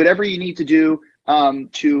 do whatever you need to do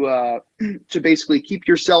to basically keep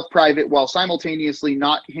yourself private while simultaneously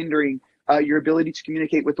not hindering your ability to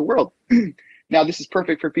communicate with the world. Now, this is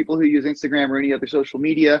perfect for people who use Instagram or any other social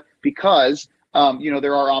media because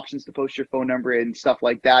there are options to post your phone number and stuff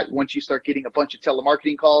like that. Once you start getting a bunch of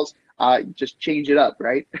telemarketing calls, just change it up,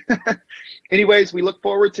 right? Anyways, we look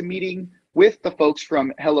forward to meeting with the folks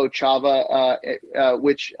from Hello Chava,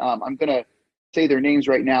 which I'm going to say their names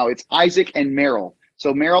right now. It's Isaac and Meryl.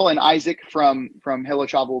 So Meryl and Isaac from Hello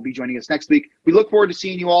Chava will be joining us next week. We look forward to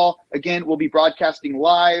seeing you all. Again, we'll be broadcasting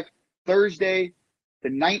live Thursday, the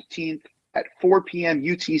 19th at 4 p.m.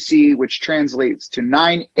 UTC, which translates to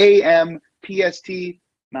 9 a.m. PST,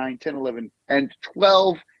 9, 10, 11, and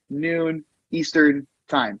 12 noon Eastern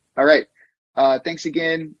time. All right. Thanks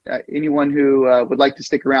again. Anyone who would like to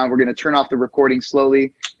stick around, we're going to turn off the recording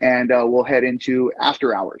slowly, and we'll head into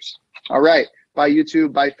after hours. All right. Bye,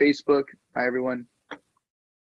 YouTube. Bye, Facebook. Bye, everyone.